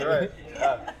 aren't we? Right.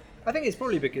 I think it's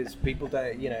probably because people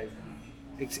don't,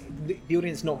 the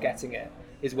audience not getting it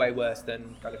is way worse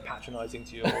than kind of patronising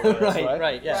to your audience,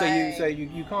 right, yeah. So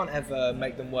you can't ever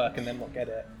make them work and then not get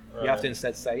it. You have to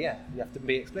instead say, you have to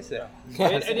be explicit.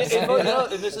 And this is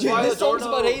why This song's Adorno.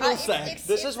 about anal sex.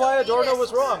 This is why Adorno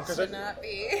was wrong, because Should not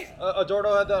be.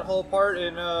 Adorno had that whole part in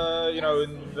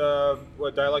in the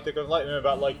Dialectic of Enlightenment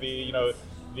about like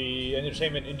the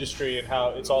entertainment industry and how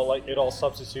it's all like it all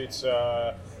substitutes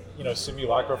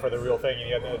simulacra for the real thing, and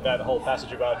he had that whole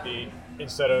passage about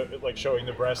instead of like showing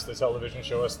the breast, the television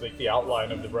show us like the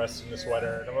outline of the breasts in the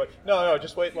sweater, and I'm like, no,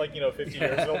 just wait 50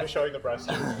 years, they'll be showing the breast.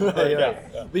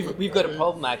 Yeah. We've got a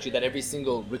problem actually that every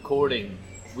single recording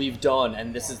we've done,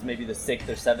 and this is maybe the 6th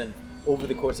or 7th over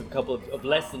the course of a couple of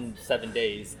less than 7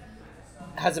 days,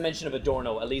 has a mention of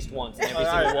Adorno at least once in every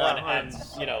single one, and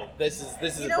this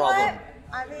is You a know problem. what?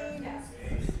 I mean,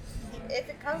 if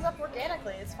it comes up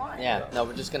organically, it's fine. Yeah, no,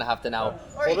 we're just gonna have to now.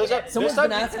 Or Well, you can- Someone's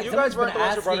been asking, you guys weren't the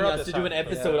ones who brought it up us this to do an time.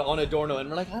 episode on Adorno, and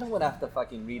we're like, I don't want to have to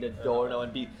fucking read Adorno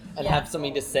and Yeah. have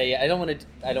something to say. I don't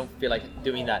feel like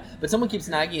doing that. But someone keeps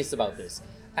nagging us about this,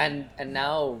 and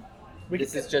now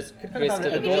this is just Chris to the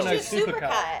You can door. just do supercut.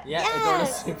 Yeah,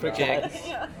 Yes. Adorno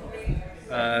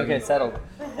supercut. Okay, settled.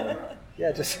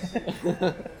 Yeah, just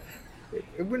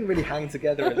it wouldn't really hang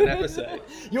together in an episode.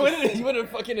 You want a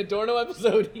fucking Adorno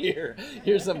episode here?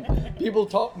 Here's some people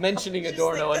mentioning Just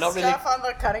Adorno like and the not really. stuff on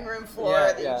the cutting room floor Yeah,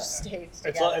 that you yeah. just staged It's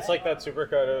together. like that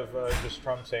supercut of just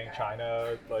Trump saying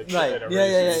China, like Right. in a Yeah,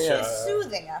 yeah, racist, yeah. It's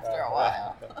soothing after a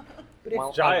while.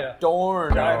 Well, China.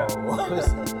 Adorno.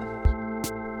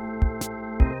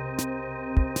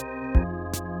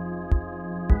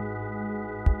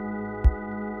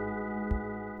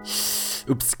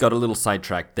 Oops, got a little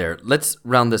sidetracked there. Let's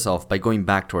round this off by going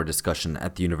back to our discussion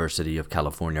at the University of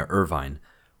California, Irvine,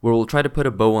 where we'll try to put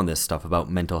a bow on this stuff about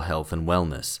mental health and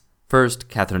wellness. First,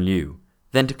 Catherine Liu.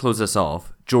 Then to close us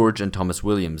off, George and Thomas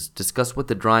Williams discuss what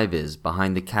the drive is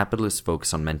behind the capitalist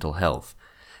focus on mental health.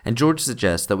 And George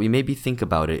suggests that we maybe think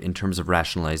about it in terms of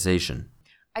rationalization.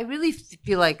 I really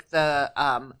feel like the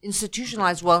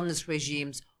institutionalized wellness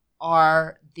regimes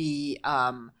are the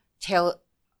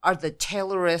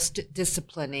Taylorist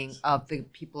disciplining of the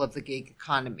people of the gig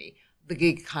economy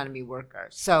worker.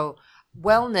 So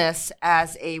wellness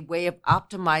as a way of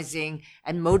optimizing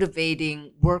and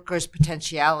motivating workers'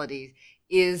 potentiality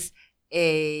is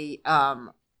a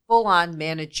full-on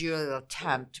managerial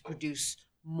attempt to produce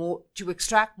more, to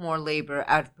extract more labor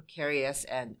out of precarious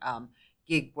and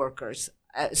gig workers,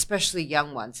 especially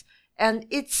young ones. And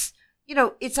it's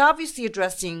obviously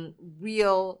addressing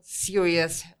real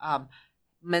serious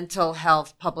mental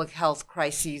health, public health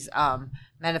crises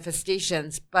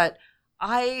manifestations. But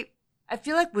I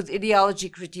feel like with ideology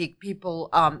critique, people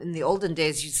in the olden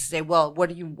days used to say, well, what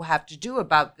do you have to do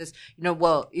about this?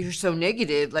 Well, you're so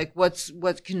negative, like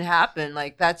what can happen?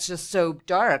 Like that's just so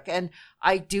dark. And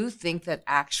I do think that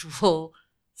actual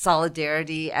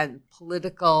solidarity and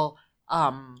politically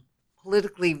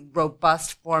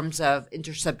robust forms of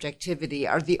intersubjectivity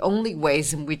are the only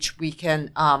ways in which we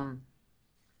can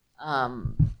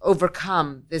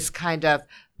overcome this kind of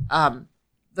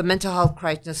the mental health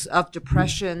crisis of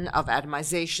depression, of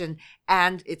atomization,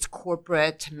 and its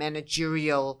corporate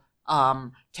managerial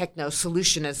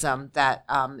techno-solutionism that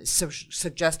is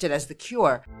suggested as the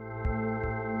cure.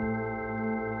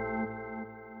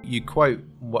 You quote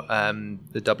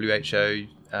the WHO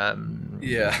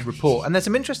report, and there's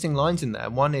some interesting lines in there.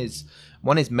 One is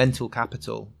mental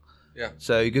capital. Yeah.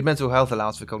 So good mental health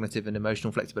allows for cognitive and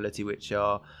emotional flexibility, which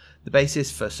are the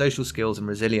basis for social skills and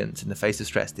resilience in the face of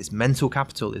stress. This mental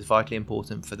capital is vitally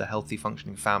important for the healthy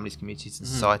functioning of families, communities, and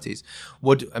societies.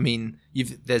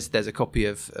 There's a copy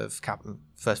of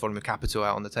first volume of Capital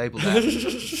out on the table there.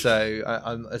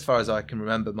 So as far as I can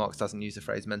remember, Marx doesn't use the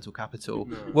phrase mental capital.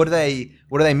 No. What do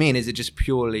they mean? Is it just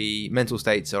purely mental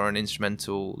states are an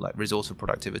instrumental resource of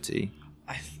productivity?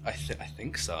 I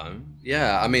think so.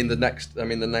 Yeah. I mean, the next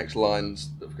lines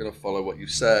that are going to follow what you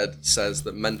said says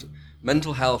that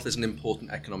mental health is an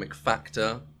important economic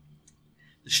factor.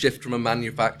 The shift from a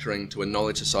manufacturing to a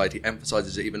knowledge society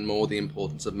emphasizes even more the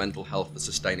importance of mental health for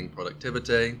sustaining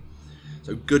productivity.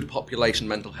 So good population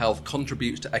mental health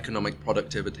contributes to economic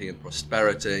productivity and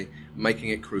prosperity, making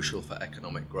it crucial for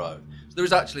economic growth. So there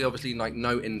is actually obviously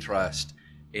no interest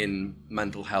in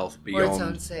mental health For beyond its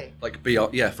own sake. like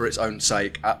beyond for its own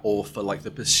sake, or for like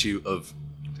the pursuit of,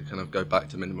 to kind of go back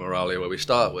to minima moralia where we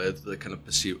start with, the kind of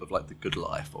pursuit of like the good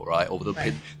life, all right, or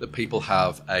that people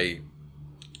have a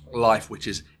life which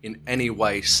is in any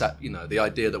way the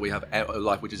idea that we have a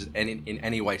life which is in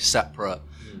any way separate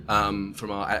from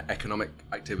our economic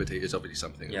activity is obviously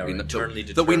something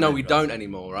that we know we don't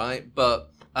anymore, right?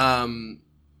 But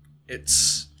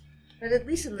it's. But at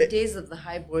least in the days of the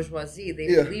high bourgeoisie, they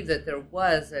believed that there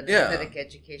was an aesthetic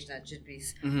education that should be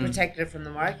protected from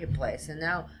the marketplace. And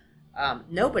now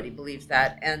nobody believes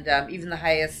that. And even the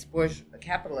highest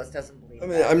capitalist doesn't believe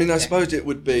that. I mean, I suppose it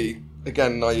would be,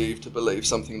 again, naive to believe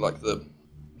something like the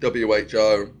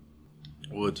WHO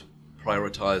would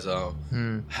prioritize our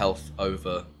health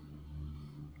over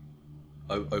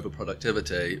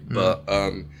productivity. But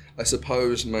I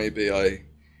suppose maybe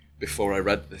before I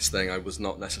read this thing, I was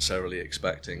not necessarily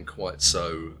expecting quite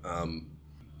so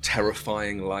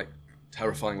terrifying language.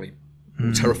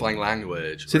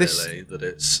 So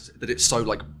that it's so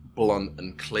like blunt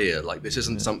and clear. Like this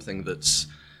isn't something that's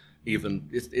even.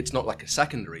 It's not like a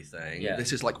secondary thing. Yeah.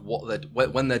 This is like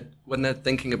when they're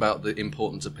thinking about the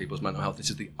importance of people's mental health. This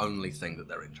is the only thing that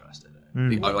they're interested in.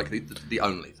 The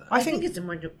only thing. I think it's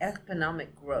important to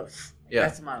economic growth. Yeah.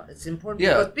 That's my. It's important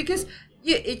growth because.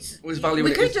 We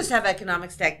could just have economic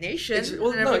stagnation.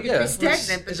 We could be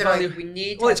stagnant, but we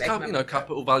need to have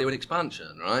capital value and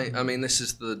expansion, right? I mean, this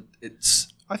is it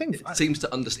seems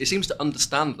to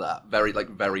understand that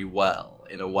very well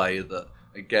in a way that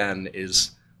again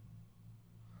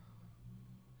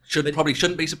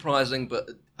shouldn't be surprising, but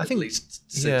I think at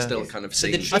least still kind of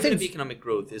seems. The treatment of economic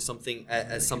growth is something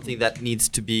that needs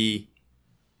to be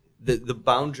the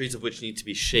boundaries of which need to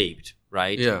be shaped.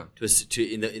 Right. Yeah.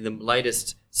 To in the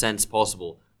lightest sense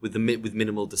possible, with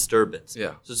minimal disturbance.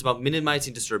 Yeah. So it's about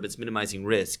minimizing disturbance, minimizing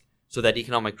risk, so that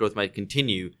economic growth might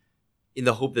continue, in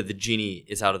the hope that the genie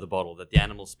is out of the bottle, that the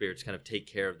animal spirits kind of take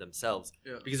care of themselves.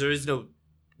 Yeah. Because there's no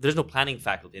planning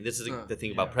faculty, and this is the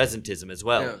thing about presentism as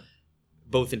well. Yeah.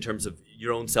 Both in terms of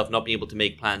your own self not being able to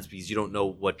make plans because you don't know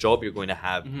what job you're going to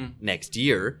have next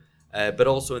year, but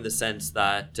also in the sense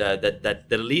that that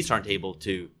elites aren't able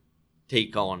to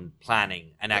take on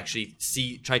planning and actually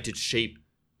try to shape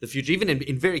the future, even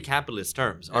in very capitalist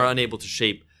terms, are unable to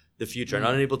shape the future and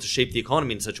unable to shape the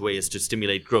economy in such a way as to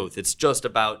stimulate growth. It's just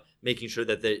about making sure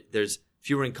that there's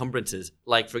fewer encumbrances,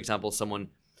 like, for example, someone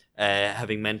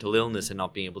having mental illness and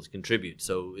not being able to contribute.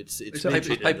 So it's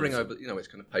papering over, it's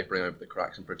kind of papering over the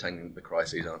cracks and pretending that the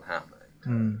crises aren't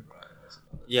happening.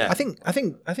 Yeah, I think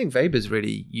Weber's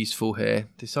really useful here.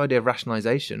 This idea of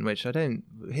rationalization, which I don't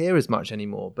hear as much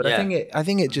anymore, but I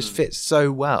think it just fits so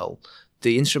well.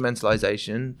 The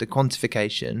instrumentalization, the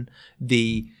quantification,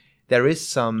 there is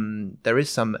some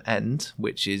end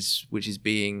which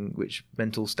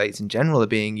mental states in general are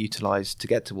being utilized to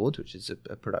get towards, which is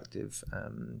a productive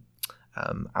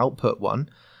output one.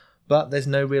 But there's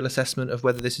no real assessment of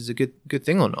whether this is a good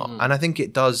thing or not. And I think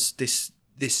it does this.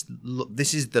 This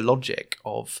is the logic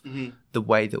of the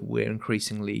way that we're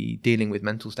increasingly dealing with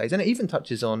mental states, and it even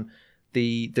touches on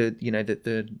the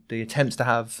attempts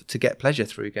to get pleasure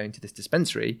through going to this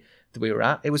dispensary that we were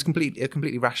at. It was a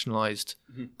completely rationalized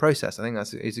process. I think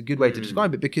is a good way to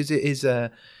describe it, because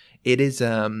it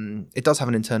does have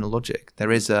an internal logic.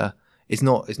 It's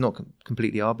not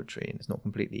completely arbitrary, and it's not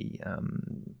completely.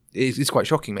 It's quite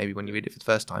shocking maybe when you read it for the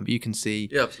first time, but you can see.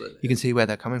 Yeah, absolutely. You can see where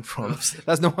they're coming from.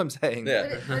 That's not what I'm saying.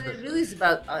 Yeah. But it really is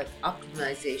about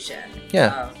optimization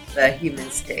of the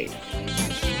human state.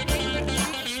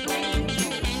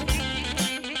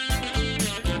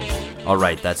 All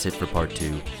right, that's it for part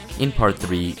 2. In part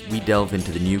 3, we delve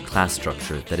into the new class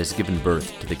structure that has given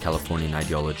birth to the Californian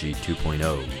ideology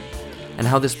 2.0, and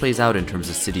how this plays out in terms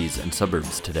of cities and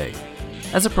suburbs today.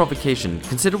 As a provocation,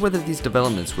 consider whether these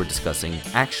developments we're discussing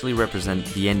actually represent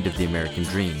the end of the American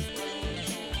dream.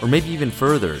 Or maybe even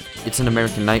further, it's an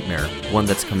American nightmare, one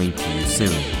that's coming to you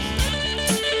soon.